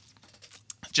 right?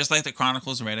 Just like the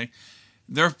Chronicles of Riddick,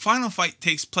 their final fight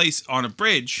takes place on a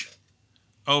bridge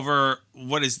over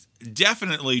what is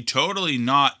definitely totally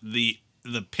not the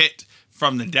pit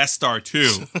from the Death Star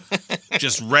 2,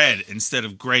 just red instead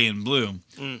of gray and blue.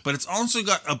 But it's also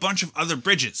got a bunch of other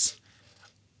bridges,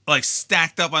 like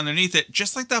stacked up underneath it,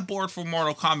 just like that board for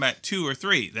Mortal Kombat 2 or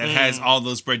 3 that has all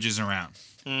those bridges around.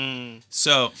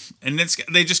 So, and it's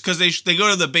because they go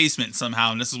to the basement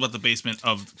somehow, and this is what the basement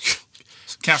of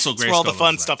Castle Grayskull. That's where all the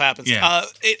fun stuff happens. Yeah.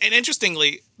 And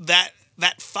interestingly, that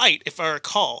fight, if I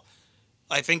recall,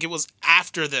 I think it was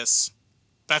after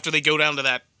they go down to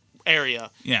that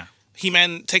area. Yeah.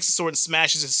 He-Man takes the sword and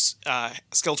smashes his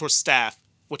Skeletor's staff,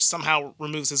 which somehow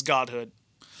removes his godhood,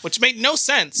 which made no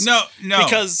sense. No.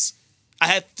 Because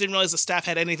didn't realize the staff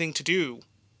had anything to do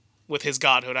with his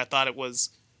godhood. I thought it was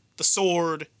the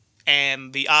sword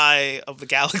and the eye of the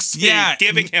galaxy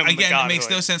giving him the godhood. It makes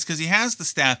no sense because he has the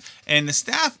staff. And the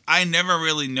staff, I never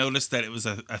really noticed that it was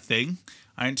a thing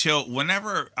until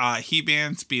whenever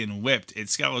He-Man's being whipped,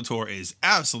 Skeletor is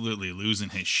absolutely losing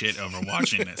his shit over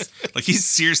watching this. Like, he's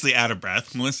seriously out of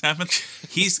breath when this happens.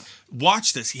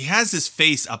 Watch this. He has his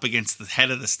face up against the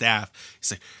head of the staff.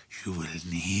 He's like, you will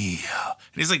kneel.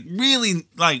 And he's like, really,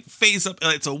 like, face up.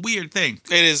 It's a weird thing.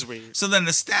 It is weird. So then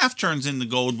the staff turns into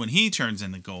gold when he turns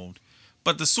into gold.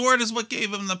 But the sword is what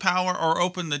gave him the power or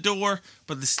opened the door.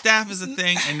 But the staff is a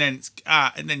thing. And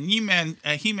then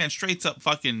He-Man straight up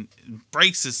fucking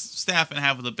breaks his staff in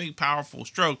half with a big, powerful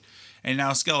stroke. And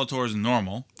now Skeletor is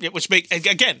normal. Yeah, which makes,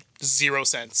 again, zero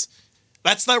sense.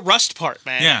 That's the rushed part,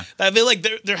 man. Yeah. I feel like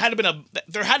there had to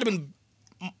been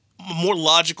a more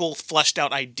logical, fleshed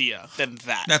out idea than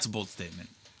that. That's a bold statement.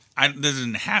 There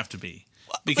didn't have to be.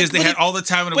 Because they had all the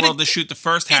time in the world to shoot the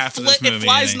first half of this movie. It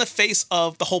flies in the face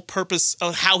of the whole purpose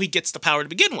of how he gets the power to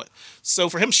begin with. So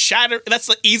for him, that's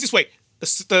the easiest way.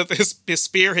 His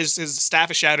spear, his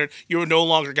staff is shattered. You are no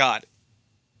longer God.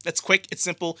 That's quick. It's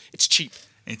simple. It's cheap.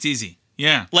 It's easy.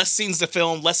 Yeah. Less scenes to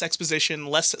film, less exposition,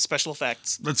 less special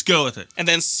effects. Let's go with it. And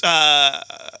then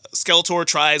Skeletor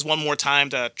tries one more time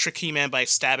to trick He-Man by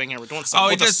stabbing him or doing something. Oh,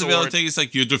 he with a does the villain sword. thing. It's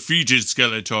like, you defeated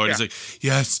Skeletor. Yeah. He's like,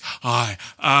 yes, I.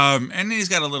 And then he's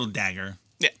got a little dagger.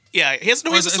 Yeah. He has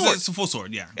a sword. It's a full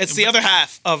sword, yeah. It's the other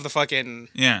half of the fucking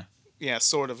Yeah.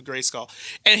 sword of Grayskull.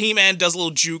 And He-Man does a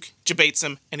little juke, debates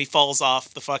him, and he falls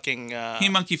off the fucking. He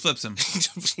monkey flips him.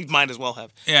 He might as well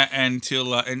have. Yeah, into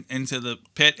the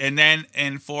pit, and then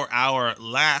for our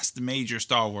last major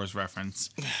Star Wars reference,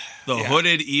 the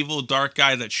hooded evil dark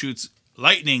guy that shoots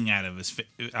lightning out of his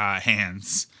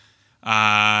hands,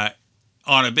 on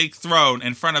a big throne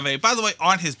in front of by the way,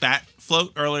 on his bat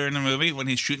float earlier in the movie when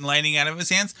he's shooting lightning out of his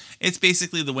hands, it's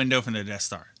basically the window from the Death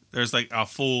Star. There's like a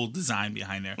full design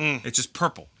behind there. It's just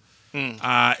purple,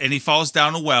 and he falls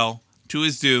down a well to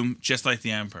his doom, just like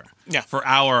the Emperor. Yeah. For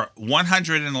our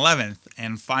 111th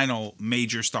and final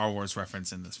major Star Wars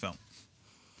reference in this film.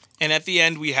 And at the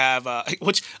end, we have,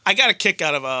 which I got a kick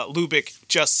out of Lubick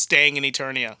just staying in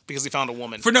Eternia because he found a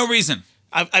woman. For no reason.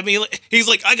 I mean, he's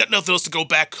like, I got nothing else to go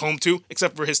back home to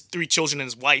except for his 3 children and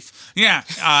his wife. Yeah.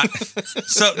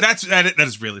 So that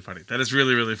is really funny. That is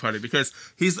really, really funny because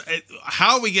he's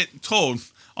how we get told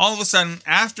all of a sudden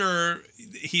after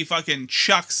he fucking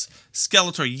chucks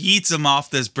Skeletor, yeets him off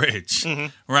this bridge,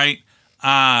 right?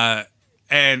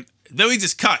 And then we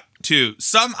just cut to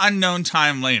some unknown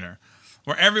time later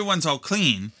where everyone's all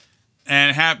clean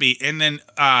and happy, and then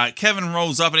Kevin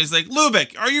rolls up and he's like,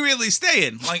 Lubick, are you really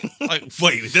staying? Like,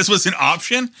 wait, this was an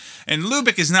option? And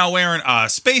Lubick is now wearing a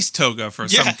space toga for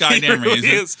some goddamn really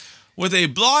reason. Is. With a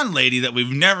blonde lady that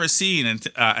we've never seen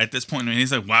at this point. And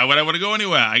he's like, why would I want to go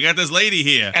anywhere? I got this lady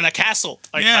here. And a castle.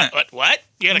 Like, Yeah. What?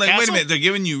 You got a Like, castle? wait a minute, they're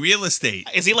giving you real estate.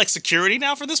 Is he like security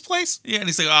now for this place? Yeah, and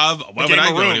he's like, why would gave him I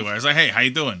a go room. anywhere? I was like, hey, how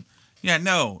you doing? Yeah,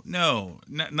 no,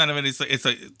 none of it. It's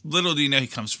like little do you know he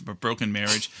comes from a broken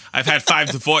marriage. I've had 5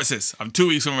 divorces. I'm 2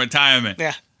 weeks from retirement.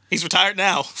 Yeah. He's retired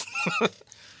now.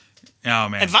 Oh,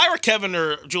 man. And if I were Kevin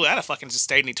or Juliana, fucking just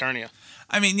stayed in Eternia.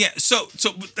 I mean, yeah, so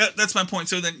that's my point.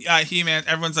 So then He-Man,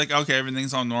 everyone's like, okay,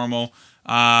 everything's all normal.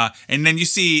 And then you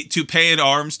see Toupee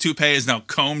arms. Toupee is now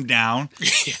combed down.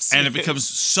 Yes. And it becomes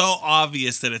so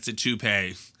obvious that it's a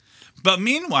toupee. But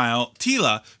meanwhile,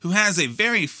 Teela, who has a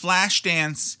very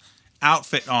Flashdance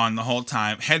outfit on the whole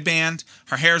time, headband,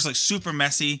 her hair is like super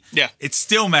messy. Yeah. It's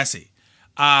still messy.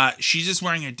 She's just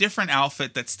wearing a different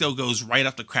outfit that still goes right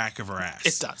up the crack of her ass.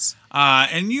 It does.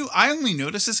 And I only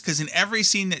notice this because in every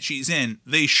scene that she's in,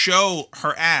 they show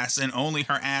her ass and only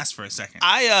her ass for a second.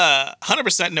 I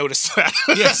 100% noticed that.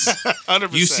 Yes.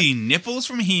 100%. You see nipples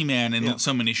from He-Man in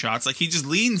so many shots. Like, he just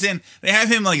leans in. They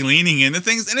have him, like, leaning into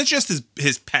things, and it's just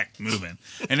his pec moving.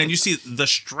 And then you see the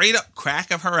straight-up crack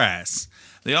of her ass.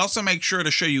 They also make sure to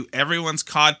show you everyone's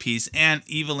codpiece and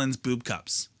Evelyn's boob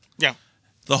cups. Yeah.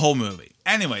 The whole movie.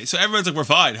 Anyway, so everyone's like, we're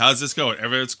fine. How's this going?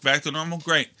 Everyone's back to normal?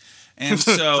 Great. And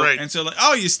so, Great. like,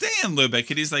 oh, you stay in Lubeck?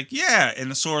 And he's like, yeah.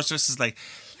 And the sorceress is like,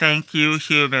 thank you,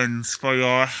 humans, for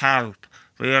your help.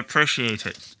 We appreciate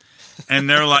it. And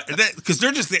they're like, because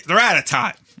they're out of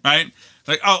time, right?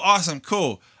 Like, oh, awesome,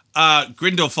 cool.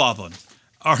 Grindelwald,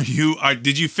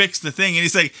 did you fix the thing? And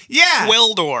he's like, yeah.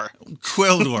 Gwildor.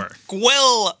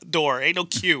 Gwildor. Ain't no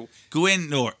Q.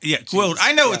 Gwildor. Yeah, Gwild.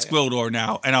 I know it's Gwildor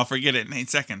now, and I'll forget it in 8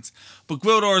 seconds. But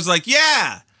Gwildor's like,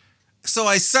 yeah. So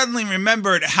I suddenly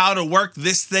remembered how to work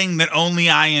this thing that only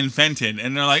I invented.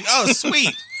 And they're like, oh,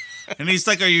 sweet. And he's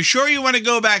like, are you sure you want to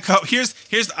go back home?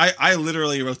 I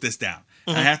literally wrote this down.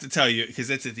 Mm-hmm. I have to tell you, because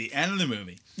it's at the end of the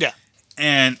movie. Yeah.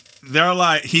 And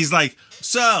he's like,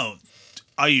 so,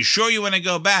 are you sure you want to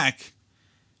go back?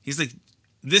 He's like,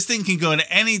 this thing can go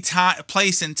to any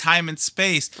place in time and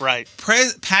space. Right.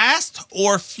 Past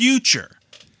or future.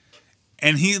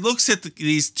 And he looks at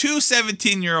these 2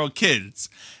 17-year-old kids,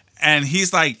 and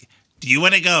he's like, do you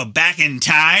want to go back in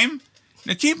time?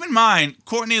 Now, keep in mind,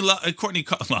 Courtney Love. Courtney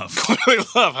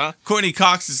Love, huh? Courtney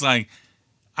Cox is like,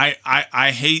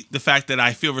 I hate the fact that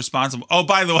I feel responsible. Oh,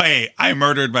 by the way, I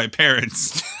murdered my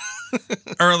parents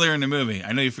earlier in the movie.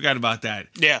 I know you forgot about that.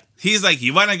 Yeah. He's like,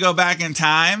 you want to go back in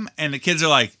time? And the kids are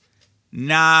like,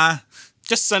 nah.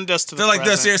 Just send us to the They're like, no,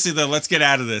 present. seriously, though, let's get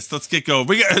out of this. Let's get going.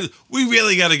 We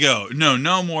really got to go.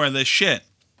 No more of this shit.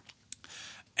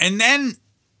 And then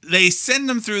they send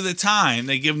them through the time.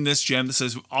 They give them this gem that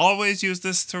says, always use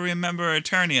this to remember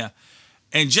Eternia.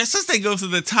 And just as they go through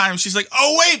the time, she's like,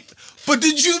 oh, wait, but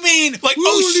did you mean... Like,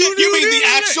 oh, shit, you mean the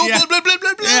actual yeah. blah, blah, blah,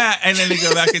 blah, blah? Yeah, and then they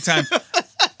go back in time.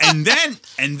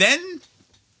 and then,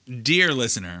 dear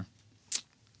listener,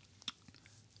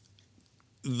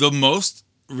 the most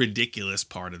ridiculous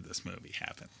part of this movie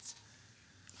happens.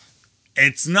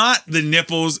 It's not the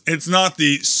nipples. It's not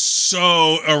the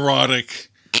so erotic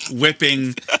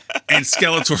whipping and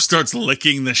Skeletor starts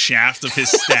licking the shaft of his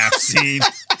staff scene.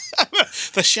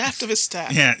 The shaft of his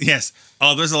staff. Yeah, yes.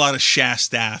 Oh, there's a lot of shaft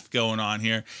staff going on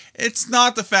here. It's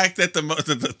not the fact that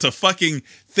the fucking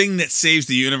thing that saves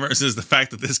the universe is the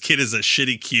fact that this kid is a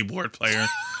shitty keyboard player.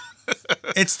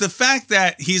 It's the fact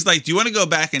that he's like, do you want to go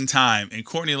back in time? And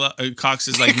Courtney Cox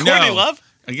is like, no. Courtney Love?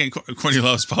 Again, Courtney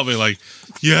Love's probably like,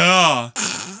 yeah.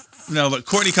 No, but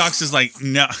Courtney Cox is like,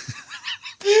 no.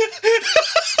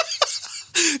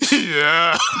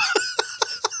 Yeah.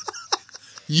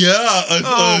 Yeah, I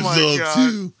thought so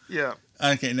too. Yeah.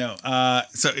 Okay, no.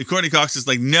 So Courtney Cox is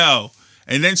like, no.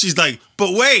 And then she's like,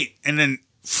 but wait. And then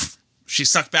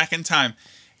she's sucked back in time.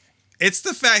 It's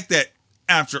the fact that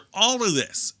after all of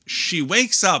this, she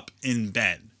wakes up in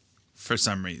bed for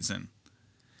some reason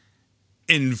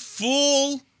in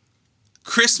full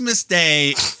Christmas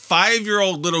Day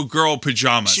 5-year-old little girl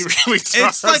pajamas. She really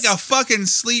It's like a fucking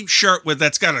sleep shirt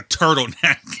that's got a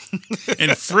turtleneck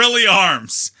and frilly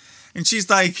arms. And she's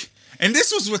like, and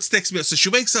this was what sticks me up. So she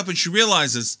wakes up and she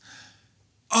realizes,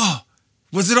 oh,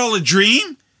 was it all a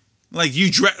dream? Like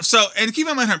you dress. So, and keep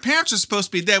in mind, her parents are supposed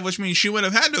to be dead, which means she would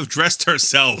have had to have dressed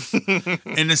herself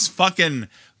in this fucking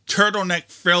turtleneck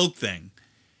frilled thing.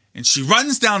 And she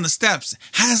runs down the steps.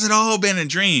 Has it all been a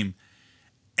dream?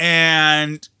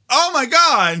 And oh my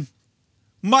God,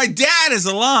 my dad is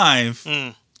alive.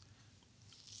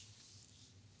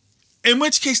 In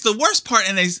which case, the worst part,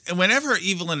 and whenever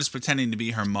Evelyn is pretending to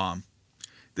be her mom,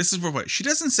 this is where she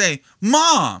doesn't say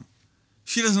mom.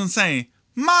 She doesn't say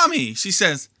mommy. She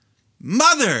says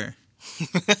mother,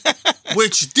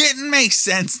 which didn't make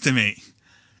sense to me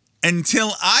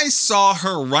until I saw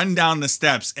her run down the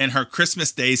steps in her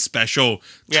Christmas Day special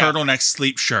turtleneck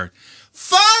sleep shirt.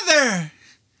 Father,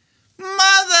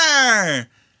 mother.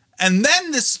 And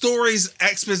then the story's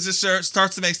exposition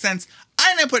starts to make sense.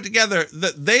 I didn't put together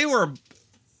that they were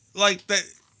like that.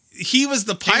 He was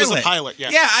the pilot. He was the pilot, yeah.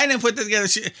 Yeah, I didn't put that together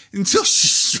until she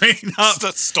straightened up.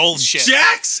 Stole shit.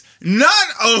 Jax, not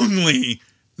only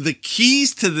the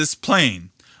keys to this plane.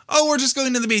 Oh, we're just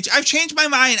going to the beach. I've changed my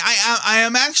mind.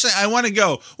 I want to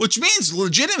go. Which means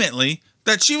legitimately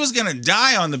that she was going to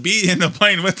die on the beach in the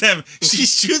plane with them.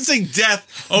 She's choosing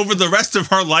death over the rest of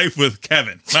her life with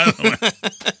Kevin, by the way.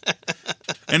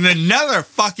 And another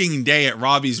fucking day at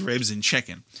Robbie's Ribs and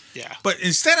Chicken. Yeah. But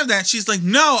instead of that, she's like,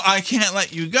 no, I can't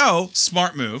let you go.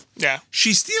 Smart move. Yeah.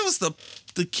 She steals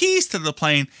the keys to the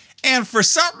plane, and for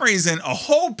some reason, a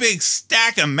whole big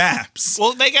stack of maps.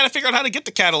 Well, they got to figure out how to get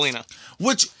to Catalina.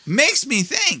 Which makes me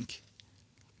think,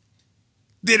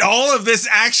 did all of this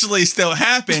actually still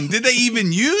happen? Did they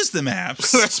even use the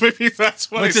maps? That's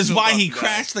why. Which is why he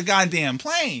crashed the goddamn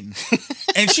plane.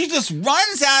 And she just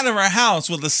runs out of her house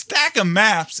with a stack of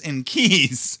maps and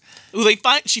keys.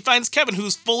 She finds Kevin,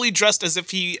 who's fully dressed as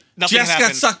if nothing Just happened.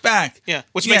 got sucked back. Yeah,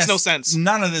 which makes no sense.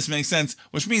 None of this makes sense.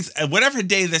 Which means whatever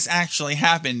day this actually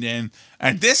happened in,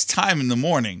 at this time in the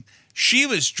morning, she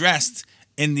was dressed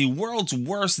in the world's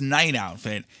worst night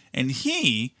outfit, and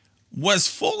he was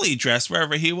fully dressed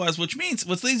wherever he was, which leads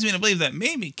me to believe that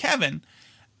maybe Kevin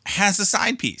has a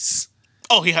side piece.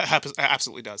 Oh, he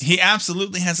absolutely does. He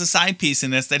absolutely has a side piece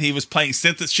in this that he was playing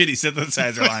shitty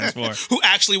synthesizer lines for. Who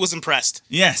actually was impressed.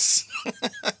 Yes.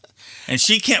 And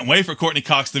she can't wait for Courtney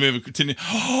Cox to move and continue.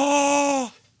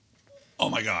 Oh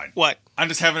my God. What? I'm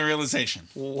just having a realization.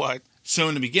 What? So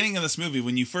in the beginning of this movie,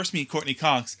 when you first meet Courtney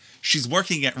Cox, she's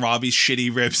working at Robbie's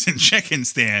shitty ribs and chicken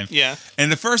stand. Yeah.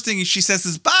 And the first thing she says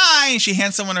is bye, and she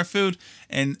hands someone her food,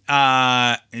 and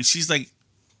she's like,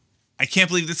 I can't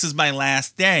believe this is my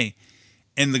last day.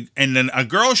 And then a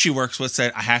girl she works with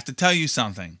said, I have to tell you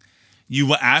something. You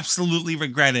will absolutely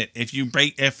regret it if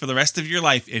for the rest of your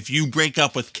life, if you break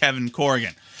up with Kevin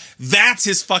Corrigan. That's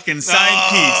his fucking side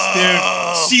piece,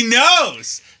 dude. She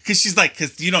knows. Because she's like,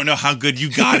 because you don't know how good you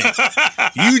got it.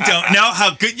 You don't know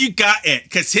how good you got it.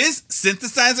 Because his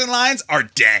synthesizer lines are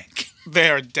dank.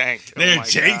 They're dank. They're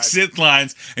dank synth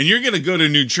lines. And you're going to go to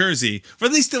New Jersey, where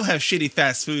they still have shitty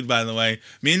fast food, by the way.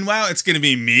 Meanwhile, it's going to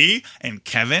be me and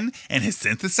Kevin and his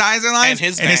synthesizer lines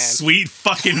and his sweet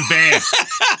fucking band.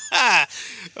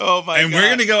 Oh, my God. And we're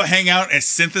going to go hang out at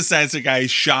Synthesizer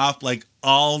Guy's shop like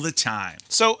all the time.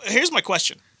 So here's my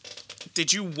question.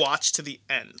 Did you watch to the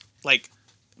end? Like,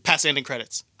 past ending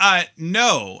credits?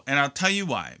 No. And I'll tell you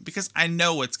why. Because I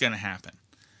know what's going to happen.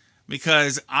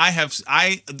 Because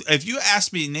if you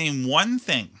ask me to name one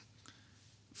thing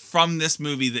from this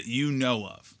movie that you know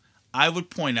of, I would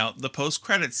point out the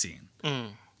post-credit scene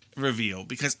reveal,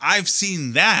 because I've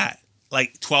seen that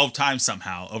like 12 times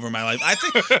somehow over my life. I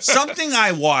think something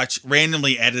I watched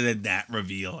randomly edited that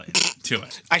reveal to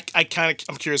it.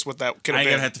 I'm curious what that could have I'm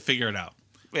been. gonna have to figure it out.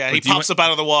 Yeah, But he do you pops up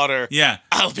out of the water. Yeah.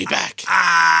 I'll be back.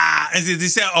 Did he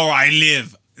say, "Oh, I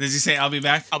live"? Does he say, "I'll be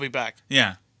back"? I'll be back.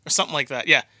 Yeah. Or something like that.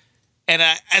 Yeah. And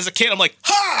as a kid, I'm like,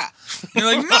 ha! You're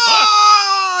like,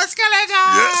 no, skeleton.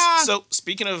 Yes. So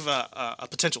speaking of a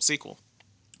potential sequel,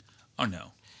 Oh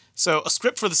no. so a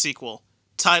script for the sequel,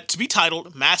 to be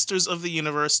titled Masters of the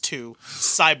Universe 2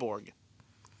 Cyborg,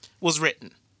 was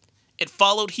written. It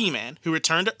followed He-Man, who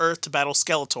returned to Earth to battle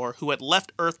Skeletor, who had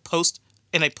left Earth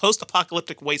in a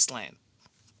post-apocalyptic wasteland.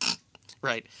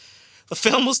 Right. The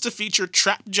film was to feature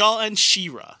Trapjaw and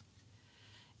She-Ra.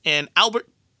 And Albert,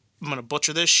 I'm going to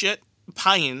butcher this shit,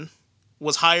 Payne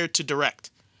was hired to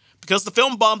direct. Because the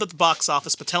film bombed at the box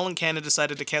office, Mattel and Canon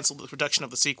decided to cancel the production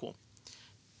of the sequel.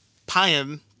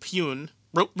 Payne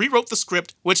rewrote the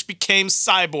script, which became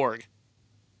Cyborg.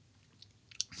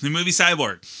 The movie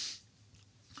Cyborg.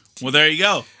 Well, there you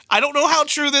go. I don't know how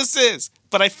true this is,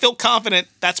 but I feel confident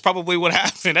that's probably what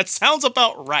happened. That sounds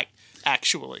about right,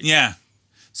 actually. Yeah.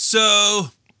 So,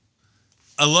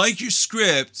 I like your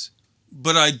script,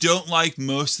 but I don't like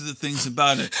most of the things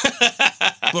about it.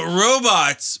 But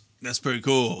robots, that's pretty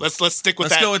cool. Let's stick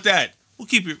with Let's that. go with that. We'll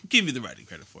give you the writing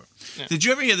credit for it. Yeah. Did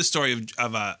you ever hear the story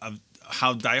of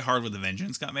how Die Hard with a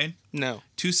Vengeance got made? No.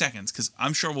 2 seconds, because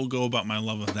I'm sure we'll go about my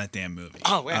love of that damn movie.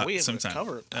 Oh, yeah, we have sometime. a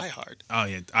cover of Die Hard. Oh,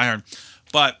 yeah, Die Hard.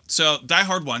 But, so, Die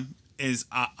Hard 1 is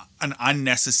an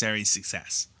unnecessary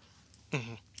success.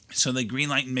 Mm-hmm. So they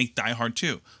greenlight and make Die Hard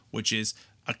 2, which is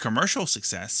a commercial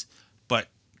success, but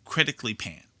critically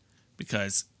panned.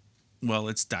 Because, well,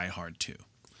 it's Die Hard 2.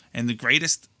 And the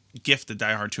greatest gift that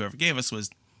Die Hard 2 ever gave us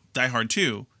was Die Hard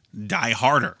 2, Die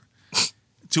Harder.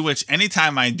 To which,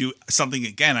 anytime I do something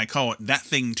again, I call it That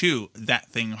Thing 2, That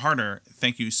Thing Harder.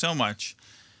 Thank you so much,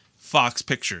 Fox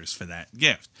Pictures, for that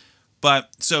gift. But,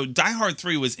 so Die Hard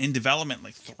 3 was in development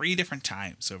like 3 different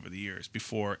times over the years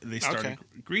before they started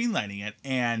greenlighting it.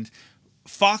 And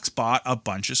Fox bought a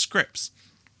bunch of scripts.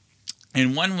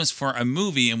 And one was for a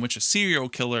movie in which a serial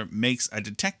killer makes a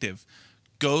detective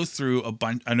go through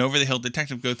an over-the-hill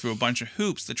detective go through a bunch of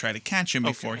hoops to try to catch him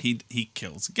before he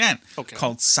kills again.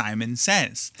 Called Simon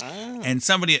Says. Oh. And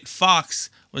somebody at Fox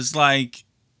was like,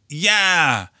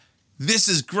 yeah, this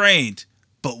is great,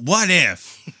 but what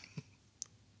if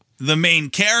the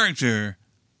main character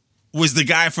was the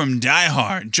guy from Die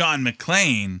Hard, John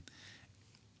McClane,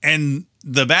 and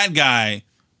the bad guy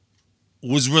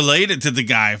was related to the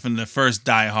guy from the first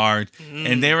Die Hard?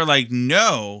 And they were like,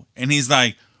 no. And he's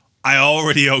like, I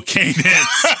already okayed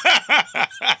it.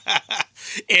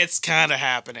 It's kind of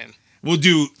happening. We'll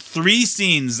do 3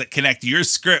 scenes that connect your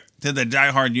script to the Die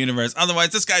Hard universe.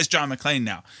 Otherwise, this guy's John McClane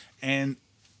now. And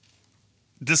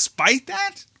despite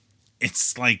that,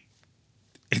 it's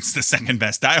the second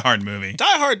best Die Hard movie. Die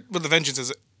Hard with a Vengeance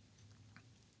is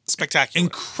spectacular.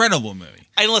 Incredible movie.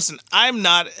 And listen, I'm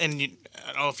not, and I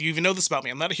don't know if you even know this about me,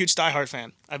 I'm not a huge Die Hard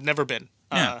fan. I've never been.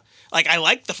 Yeah. I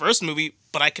like the first movie,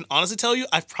 but I can honestly tell you,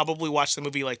 I've probably watched the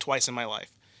movie like twice in my life.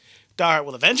 Die Hard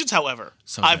with a Vengeance, however,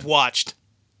 I've watched.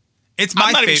 It's my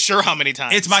I'm not even sure how many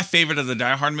times. It's my favorite of the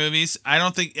Die Hard movies. I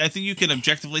think you can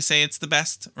objectively say it's the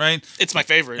best, right? It's my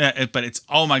favorite. But it's,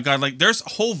 oh my God, like there's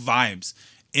whole vibes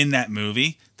in that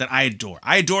movie that I adore.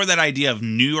 I adore that idea of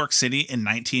New York City in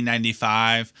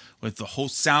 1995 with the whole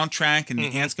soundtrack and the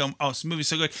ants going, oh, this movie's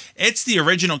so good. It's the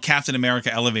original Captain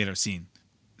America elevator scene.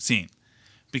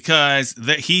 Because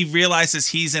he realizes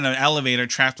he's in an elevator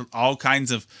trapped with all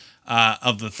kinds of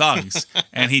the thugs.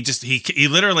 And he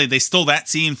literally, they stole that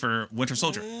scene for Winter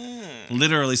Soldier.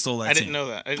 Literally stole that scene. I didn't know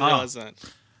that. I didn't realize that.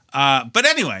 But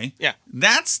anyway, yeah,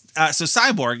 that's so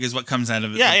Cyborg is what comes out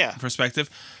of the perspective.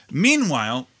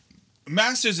 Meanwhile,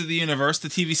 Masters of the Universe, the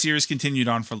TV series, continued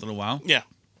on for a little while. Yeah,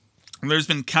 there's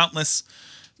been countless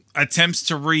attempts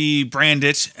to rebrand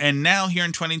it, and now here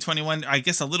in 2021, I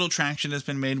guess a little traction has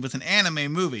been made with an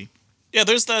anime movie. Yeah,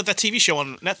 there's the TV show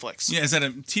on Netflix. Yeah, is that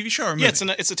a TV show or a movie?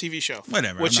 Yeah, it's a TV show.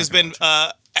 Whatever. Which has been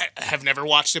I have never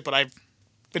watched it, but I've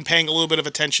been paying a little bit of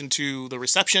attention to the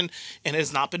reception, and it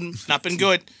has not been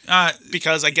good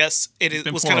because I guess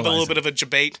it was kind of a little bit of a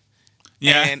debate.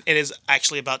 Yeah, and it is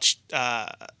actually about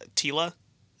Teela,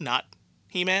 not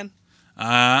He-Man.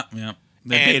 Yeah,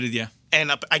 they baited you.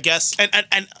 And I guess,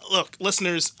 and look,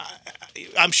 listeners,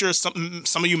 I'm sure some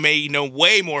of you may know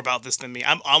way more about this than me.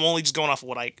 I'm only just going off of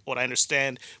what I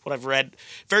understand, what I've read,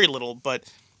 very little. But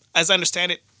as I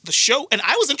understand it, the show, and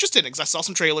I was interested because I saw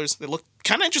some trailers. They looked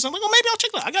kind of interesting. I'm like, well, maybe I'll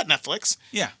check it out. I got Netflix.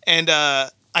 Yeah. And I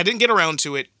didn't get around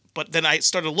to it, but then I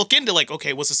started to look into like,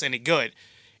 okay, was this any good?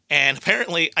 And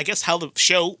apparently, I guess how the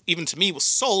show, even to me, was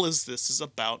sold is this is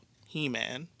about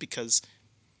He-Man, because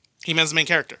He-Man's the main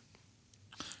character.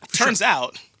 Turns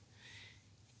out,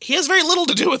 he has very little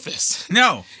to do with this.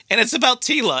 No. And it's about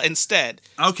Teela instead.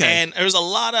 Okay. And there's a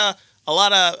lot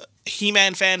of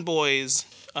He-Man fanboys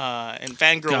and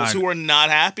fangirls God. who are not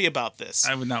happy about this.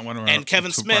 I would not want to. And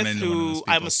Kevin to run Smith, into one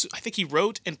of those who people. I think he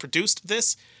wrote and produced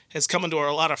this, has come into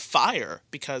a lot of fire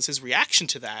because his reaction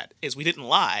to that is we didn't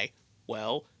lie.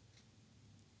 Well,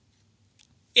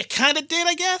 it kind of did,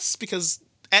 I guess, because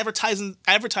advertisements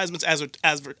as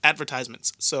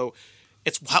advertisements. So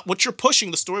it's what you're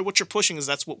pushing, the story, what you're pushing is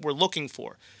that's what we're looking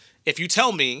for. If you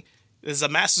tell me this is a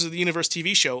Masters of the Universe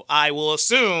TV show, I will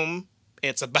assume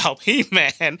it's about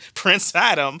He-Man, Prince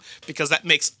Adam, because that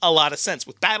makes a lot of sense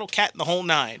with Battle Cat and the whole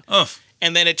nine. Ugh.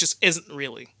 And then it just isn't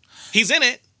really. He's in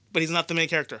it, but he's not the main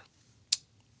character.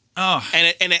 Oh.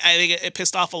 And I think it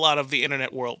pissed off a lot of the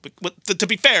internet world. But to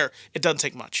be fair, it doesn't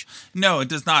take much. No, it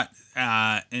does not.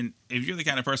 And if you're the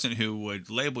kind of person who would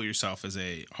label yourself as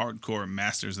a hardcore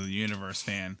Masters of the Universe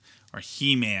fan or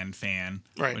He-Man fan,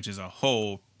 Right. which is a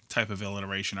whole type of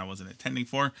alliteration I wasn't intending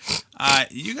for,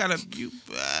 that's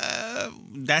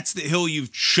the hill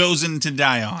you've chosen to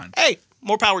die on. Hey,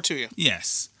 more power to you.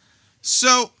 Yes.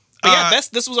 So, But yeah,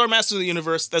 this was our Masters of the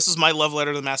Universe. This is my love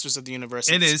letter to the Masters of the Universe.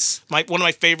 It It's is. one of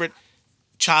my favorite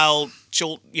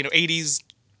 80s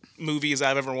movies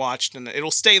I've ever watched, and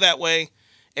it'll stay that way.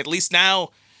 At least now,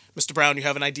 Mr. Brown, you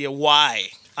have an idea why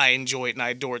I enjoy it and I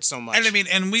adore it so much. And I mean,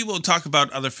 and we will talk about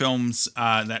other films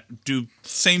that do the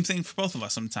same thing for both of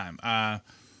us sometime.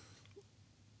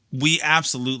 We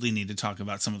absolutely need to talk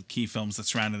about some of the key films that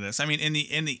surrounded this. I mean, in the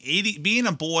 80s, being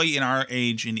a boy in our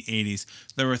age in the 80s,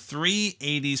 there were 3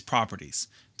 80s properties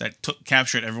that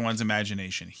captured everyone's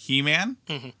imagination: He-Man,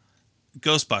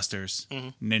 Ghostbusters,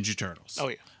 Ninja Turtles. Oh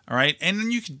yeah. All right, and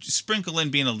then you could sprinkle in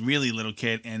being a really little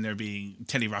kid and there being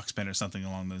Teddy Ruxpin or something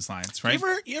along those lines, right?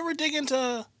 You ever dig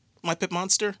into My Pet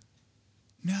Monster?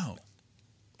 No.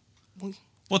 We-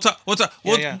 We'll talk.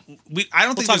 Yeah. I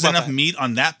don't think talk there's about enough that. meat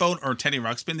on that boat or Teddy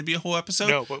Ruxpin to be a whole episode.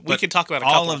 No, but we could talk about a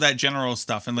all couple. of that general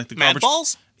stuff and like the Mad garbage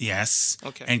Balls? Yes.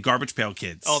 Okay. And Garbage Pail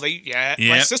Kids. Oh, My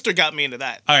Yep. sister got me into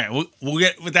that. All right. We'll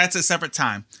get. That's a separate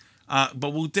time. But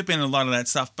we'll dip in a lot of that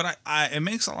stuff. But it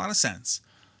makes a lot of sense.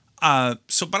 But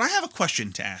I have a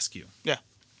question to ask you. Yeah.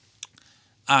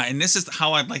 And this is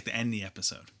how I'd like to end the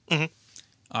episode. Mm-hmm.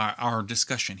 Our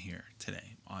discussion here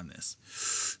today on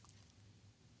this.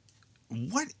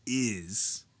 What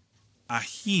is a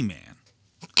He-Man?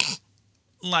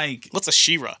 Like, What's a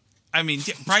She-Ra? I mean,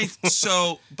 yeah, right?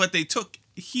 So, but they took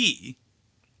he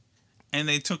and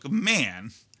they took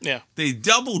man. Yeah. They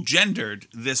double gendered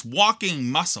this walking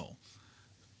muscle.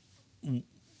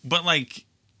 But like,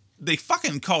 they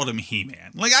fucking called him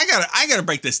He-Man. Like, I gotta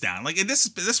break this down. Like,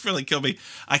 this really killed me.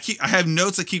 I have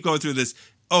notes that keep going through this.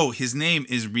 Oh, his name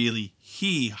is really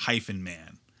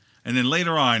He-Man. And then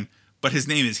later on, but his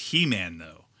name is He-Man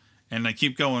though. And I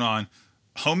keep going on.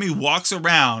 Homie walks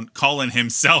around calling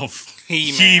himself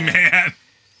He-Man.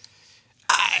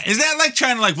 Is that like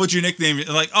trying to like, what's your nickname?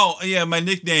 Like, oh yeah, my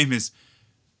nickname is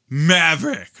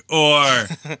Maverick or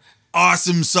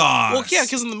Awesome Sauce. Well, yeah,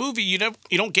 because in the movie you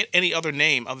don't get any other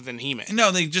name other than He-Man.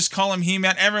 No, they just call him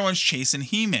He-Man. Everyone's chasing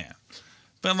He-Man.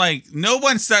 But like, no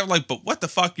one said like, but what the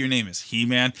fuck? Your name is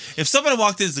He-Man. If someone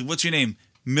walked in and said, what's your name?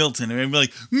 Milton. And they'd be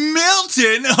like,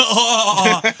 Milton?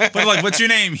 But like, what's your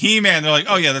name? He-Man. They're like,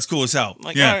 oh yeah, that's cool as hell.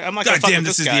 Like, yeah. all right, I'm not gonna God fuck damn, with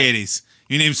this this is guy. the 80s.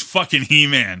 Your name's fucking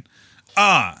He-Man.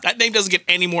 That name doesn't get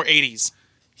any more 80s.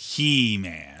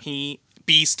 He-Man.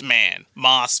 Beast Man,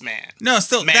 Moss Man. No,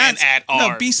 still Man that's at no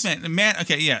Arms. Beastman. Man,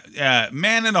 okay, yeah,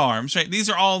 Man at Arms. Right? These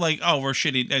are all like, oh, we're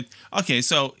shitty. Okay,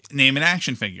 so name an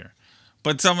action figure,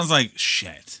 but someone's like,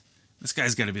 shit, this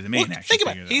guy's got to be the main action Think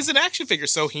about figure. it. He's an action figure,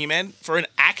 so He-Man for an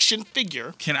action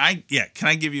figure. Can I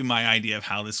give you my idea of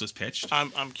how this was pitched?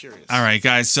 I'm curious. All right,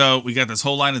 guys. So we got this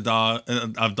whole line of dolls.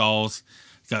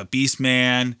 We got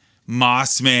Beastman,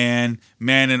 Moss Man,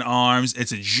 Man in Arms.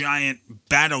 It's a giant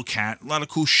battle cat. A lot of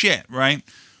cool shit, right?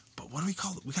 But what do we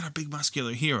call it? We got a big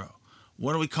muscular hero.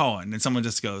 What do we call it? And then someone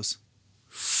just goes,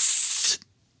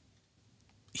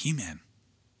 He-Man.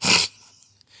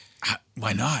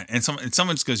 Why not? And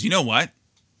someone just goes, you know what?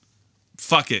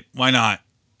 Fuck it. Why not?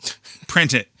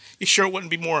 Print it. You sure it wouldn't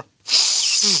be more?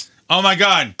 Oh my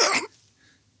God.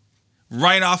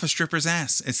 Right off a stripper's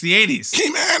ass. It's the 80s.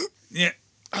 He-Man. Yeah.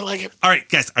 I like it. All right,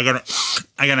 guys. I got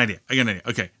an idea.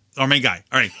 Okay. Our main guy.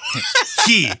 All right.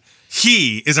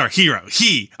 He is our hero.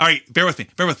 All right, bear with me.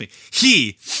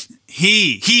 He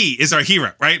is our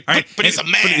hero, right? All right. But he's a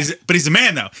man. But he's a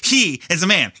man, though. He is a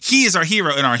man. He is our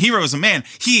hero, and our hero is a man.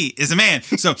 He is a man.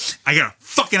 So I got a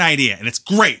fucking idea, and it's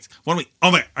great. Oh my,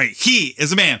 all right. He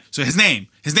is a man. So his name,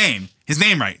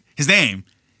 right? His name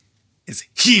is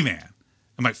He-Man.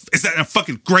 Is that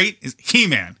fucking great? Is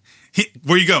He-Man.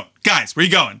 Where you going? Guys, where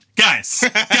you going? Guys,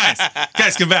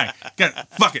 come back.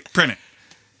 Fuck it, print it.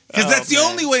 Because that's the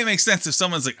only way it makes sense if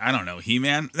someone's like, I don't know,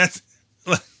 He-Man.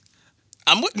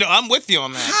 I'm with you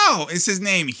on that. How is his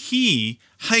name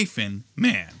He-Man?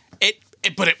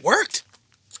 But it worked.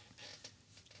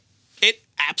 It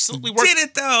absolutely worked. Did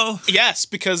it though? Yes,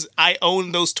 because I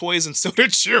own those toys and so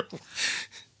did you.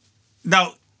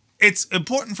 Now, it's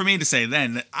important for me to say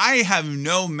then that I have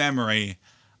no memory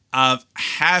of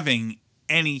having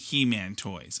any He-Man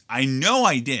toys. I know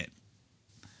I did.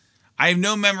 I have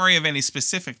no memory of any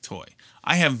specific toy.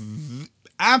 I have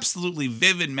absolutely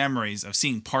vivid memories of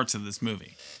seeing parts of this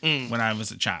movie when I was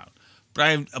a child.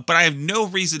 But I have no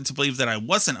reason to believe that I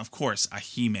wasn't, of course, a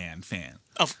He-Man fan.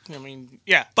 I mean,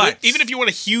 yeah. But even if you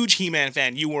weren't a huge He-Man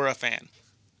fan, you were a fan.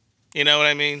 You know what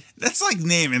I mean? That's like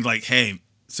naming, like, hey,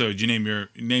 so did you name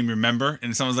your member?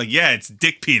 And someone's like, yeah, it's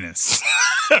Dick Penis.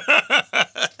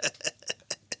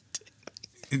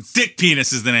 Dick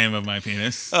Penis is the name of my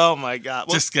penis. Oh my God.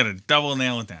 Well, just gotta double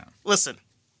nail it down. Listen,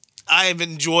 I have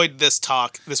enjoyed this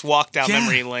walk down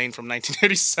memory lane from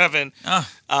 1987. And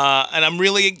I'm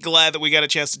really glad that we got a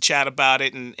chance to chat about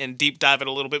it and deep dive it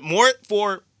a little bit more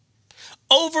for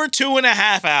over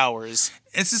 2.5 hours.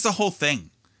 It's just a whole thing.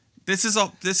 This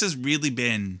has really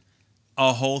been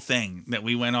a whole thing that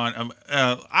we went on.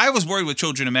 I was worried with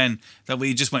Children of Men that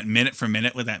we just went minute for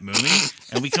minute with that movie,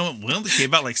 and we only came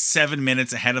about like 7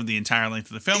 minutes ahead of the entire length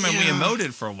of the film, and we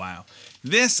emoted for a while.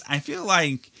 This, I feel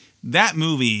like that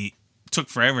movie took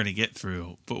forever to get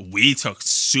through, but we took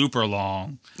super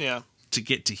long to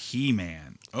get to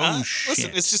He-Man. Shit.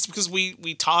 Listen, it's just because we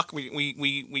talk,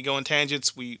 we go in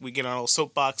tangents, we get on our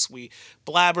soapbox, we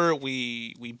blabber,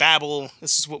 we babble.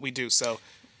 This is what we do, so...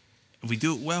 We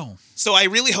do it well. So I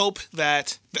really hope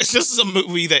that this is a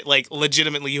movie that, like,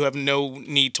 legitimately you have no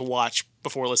need to watch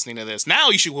before listening to this. Now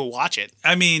you should go watch it.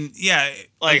 I mean, yeah.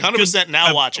 Like, 100%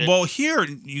 now watch it. Well, here,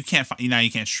 you can't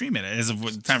stream it. As of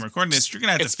the time of recording this, you're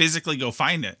going to have to physically go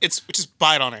find it. Just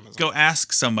buy it on Amazon. Go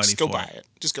ask somebody Just go buy it.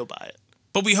 Just go buy it.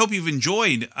 But we hope you've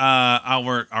enjoyed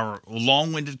our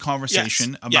long-winded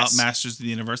conversation about Masters of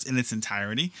the Universe in its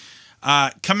entirety.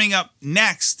 Coming up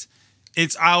next...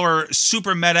 It's our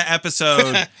super meta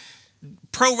episode,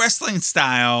 pro wrestling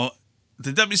style,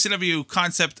 the WCW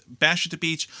concept Bash at the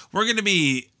Beach. We're going to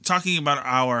be talking about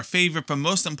our favorite, but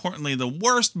most importantly, the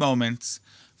worst moments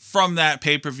from that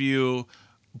pay-per-view.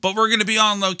 But we're going to be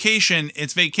on location.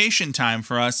 It's vacation time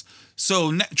for us.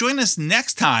 So join us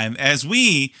next time as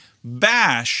we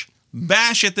bash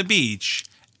at the beach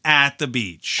at the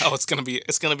beach. Oh, it's gonna be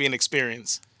an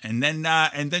experience. And then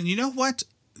you know what?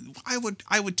 I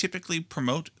would typically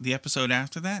promote the episode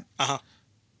after that.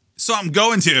 So I'm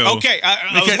going to. Okay,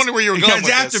 I was wondering where you were going with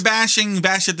because after this.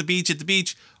 Bash at the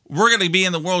beach, we're going to be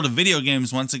in the world of video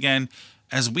games once again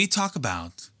as we talk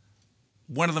about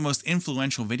one of the most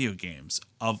influential video games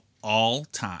of all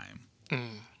time.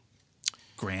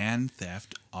 Grand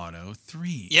Theft Auto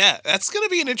 3. Yeah, that's going to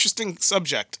be an interesting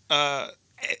subject. I'm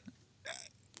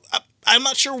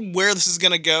not sure where this is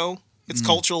going to go. Its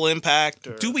cultural impact.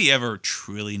 Or... Do we ever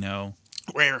truly know?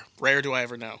 Rare do I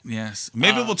ever know? Yes.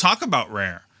 Maybe we'll talk about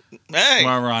Rare. Hey,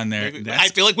 while we're on there. I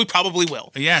feel like we probably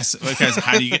will. Yes, because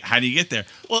how do you get there?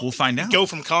 We'll find out. Go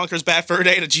from Conker's Bad Fur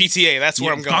Day to GTA. That's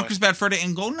where I'm going. Conker's Bad Fur Day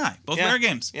and GoldenEye. Both Rare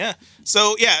games. Yeah.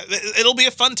 So, yeah, it'll be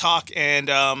a fun talk.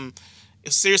 And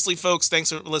seriously, folks,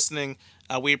 thanks for listening.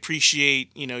 We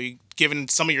appreciate, you giving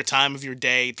some of your time of your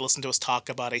day to listen to us talk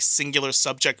about a singular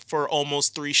subject for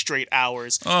almost 3 straight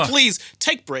hours. Please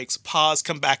take breaks, pause,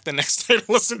 come back the next day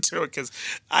to listen to it, because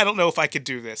I don't know if I could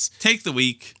do this. Take the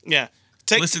week. Yeah.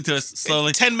 Listen to us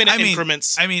slowly. 10-minute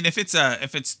increments. I mean, if it's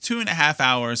 2.5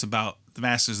 hours about the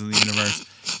Masters of the Universe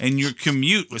and your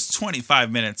commute was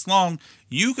 25 minutes long,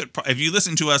 you could, if you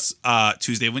listen to us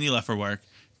Tuesday when you left for work,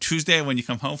 Tuesday when you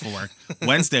come home for work,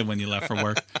 Wednesday when you left for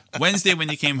work, Wednesday when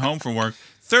you came home from work,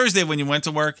 Thursday when you went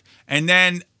to work, and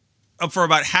then for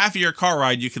about half of your car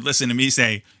ride, you could listen to me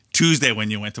say Tuesday when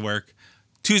you went to work,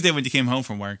 Tuesday when you came home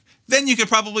from work. Then you could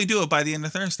probably do it by the end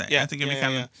of Thursday. Yeah, I think it'd be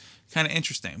kind of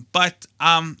interesting. But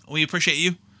we appreciate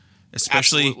you,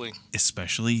 especially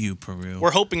you, Peru.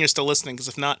 We're hoping you're still listening, because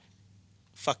if not,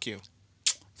 fuck you.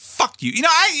 Fuck you. You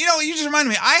just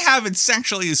reminded me. I haven't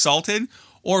sexually assaulted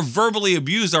or verbally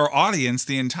abused our audience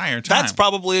the entire time. That's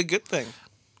probably a good thing.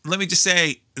 let me just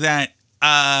say that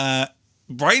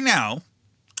right now,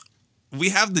 we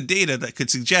have the data that could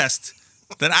suggest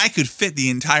that I could fit the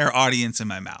entire audience in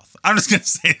my mouth. I'm just going to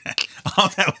say that. Oh,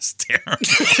 that was terrible.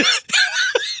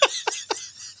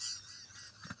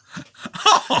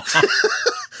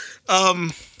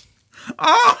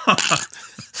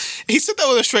 He said that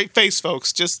with a straight face,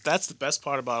 folks. Just that's the best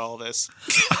part about all this.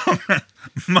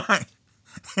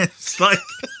 It's like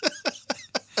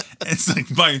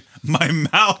my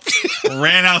mouth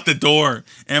ran out the door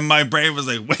and my brain was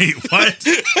like, wait, what?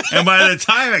 And by the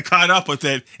time I caught up with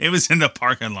it, it was in the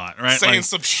parking lot, right? Saying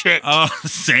some shit. Oh,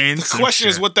 saying the some question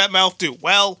shit. is what that mouth do?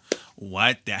 Well,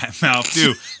 what that mouth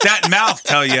do? That mouth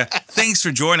tell you, thanks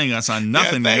for joining us on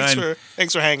Nothing Good.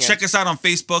 Thanks for hanging. Check us out on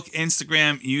Facebook,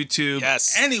 Instagram, YouTube,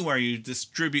 Yes. anywhere you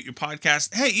distribute your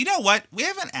podcast. Hey, you know what? We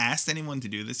haven't asked anyone to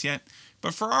do this yet,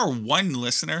 but for our one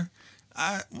listener,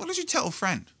 why don't you tell a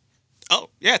friend? Oh,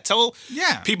 yeah, tell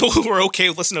Yeah. people who are okay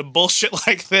with listening to bullshit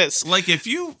like this. Like if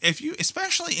you,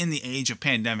 especially in the age of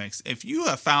pandemics, if you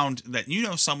have found that you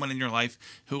know someone in your life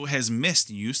who has missed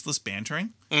useless bantering,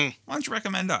 why don't you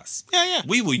recommend us? Yeah.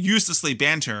 We will uselessly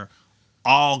banter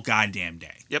all goddamn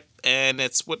day. Yep, and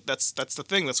that's the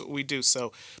thing. That's what we do.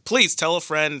 So please tell a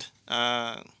friend.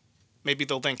 Maybe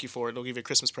they'll thank you for it. They'll give you a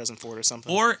Christmas present for it or something.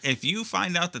 Or if you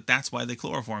find out that that's why they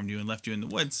chloroformed you and left you in the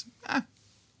woods,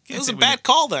 it was a bad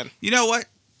call then. You know what?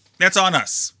 That's on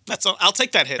us. That's all. I'll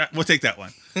take that hit. We'll take that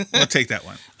one. We'll take that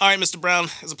one. All right, Mr. Brown.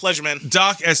 It's a pleasure, man.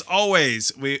 Doc, as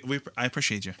always, I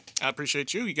appreciate you. I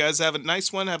appreciate you. You guys have a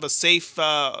nice one. Have a safe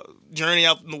journey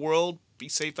out in the world. Be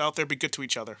safe out there. Be good to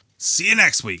each other. See you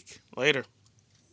next week. Later.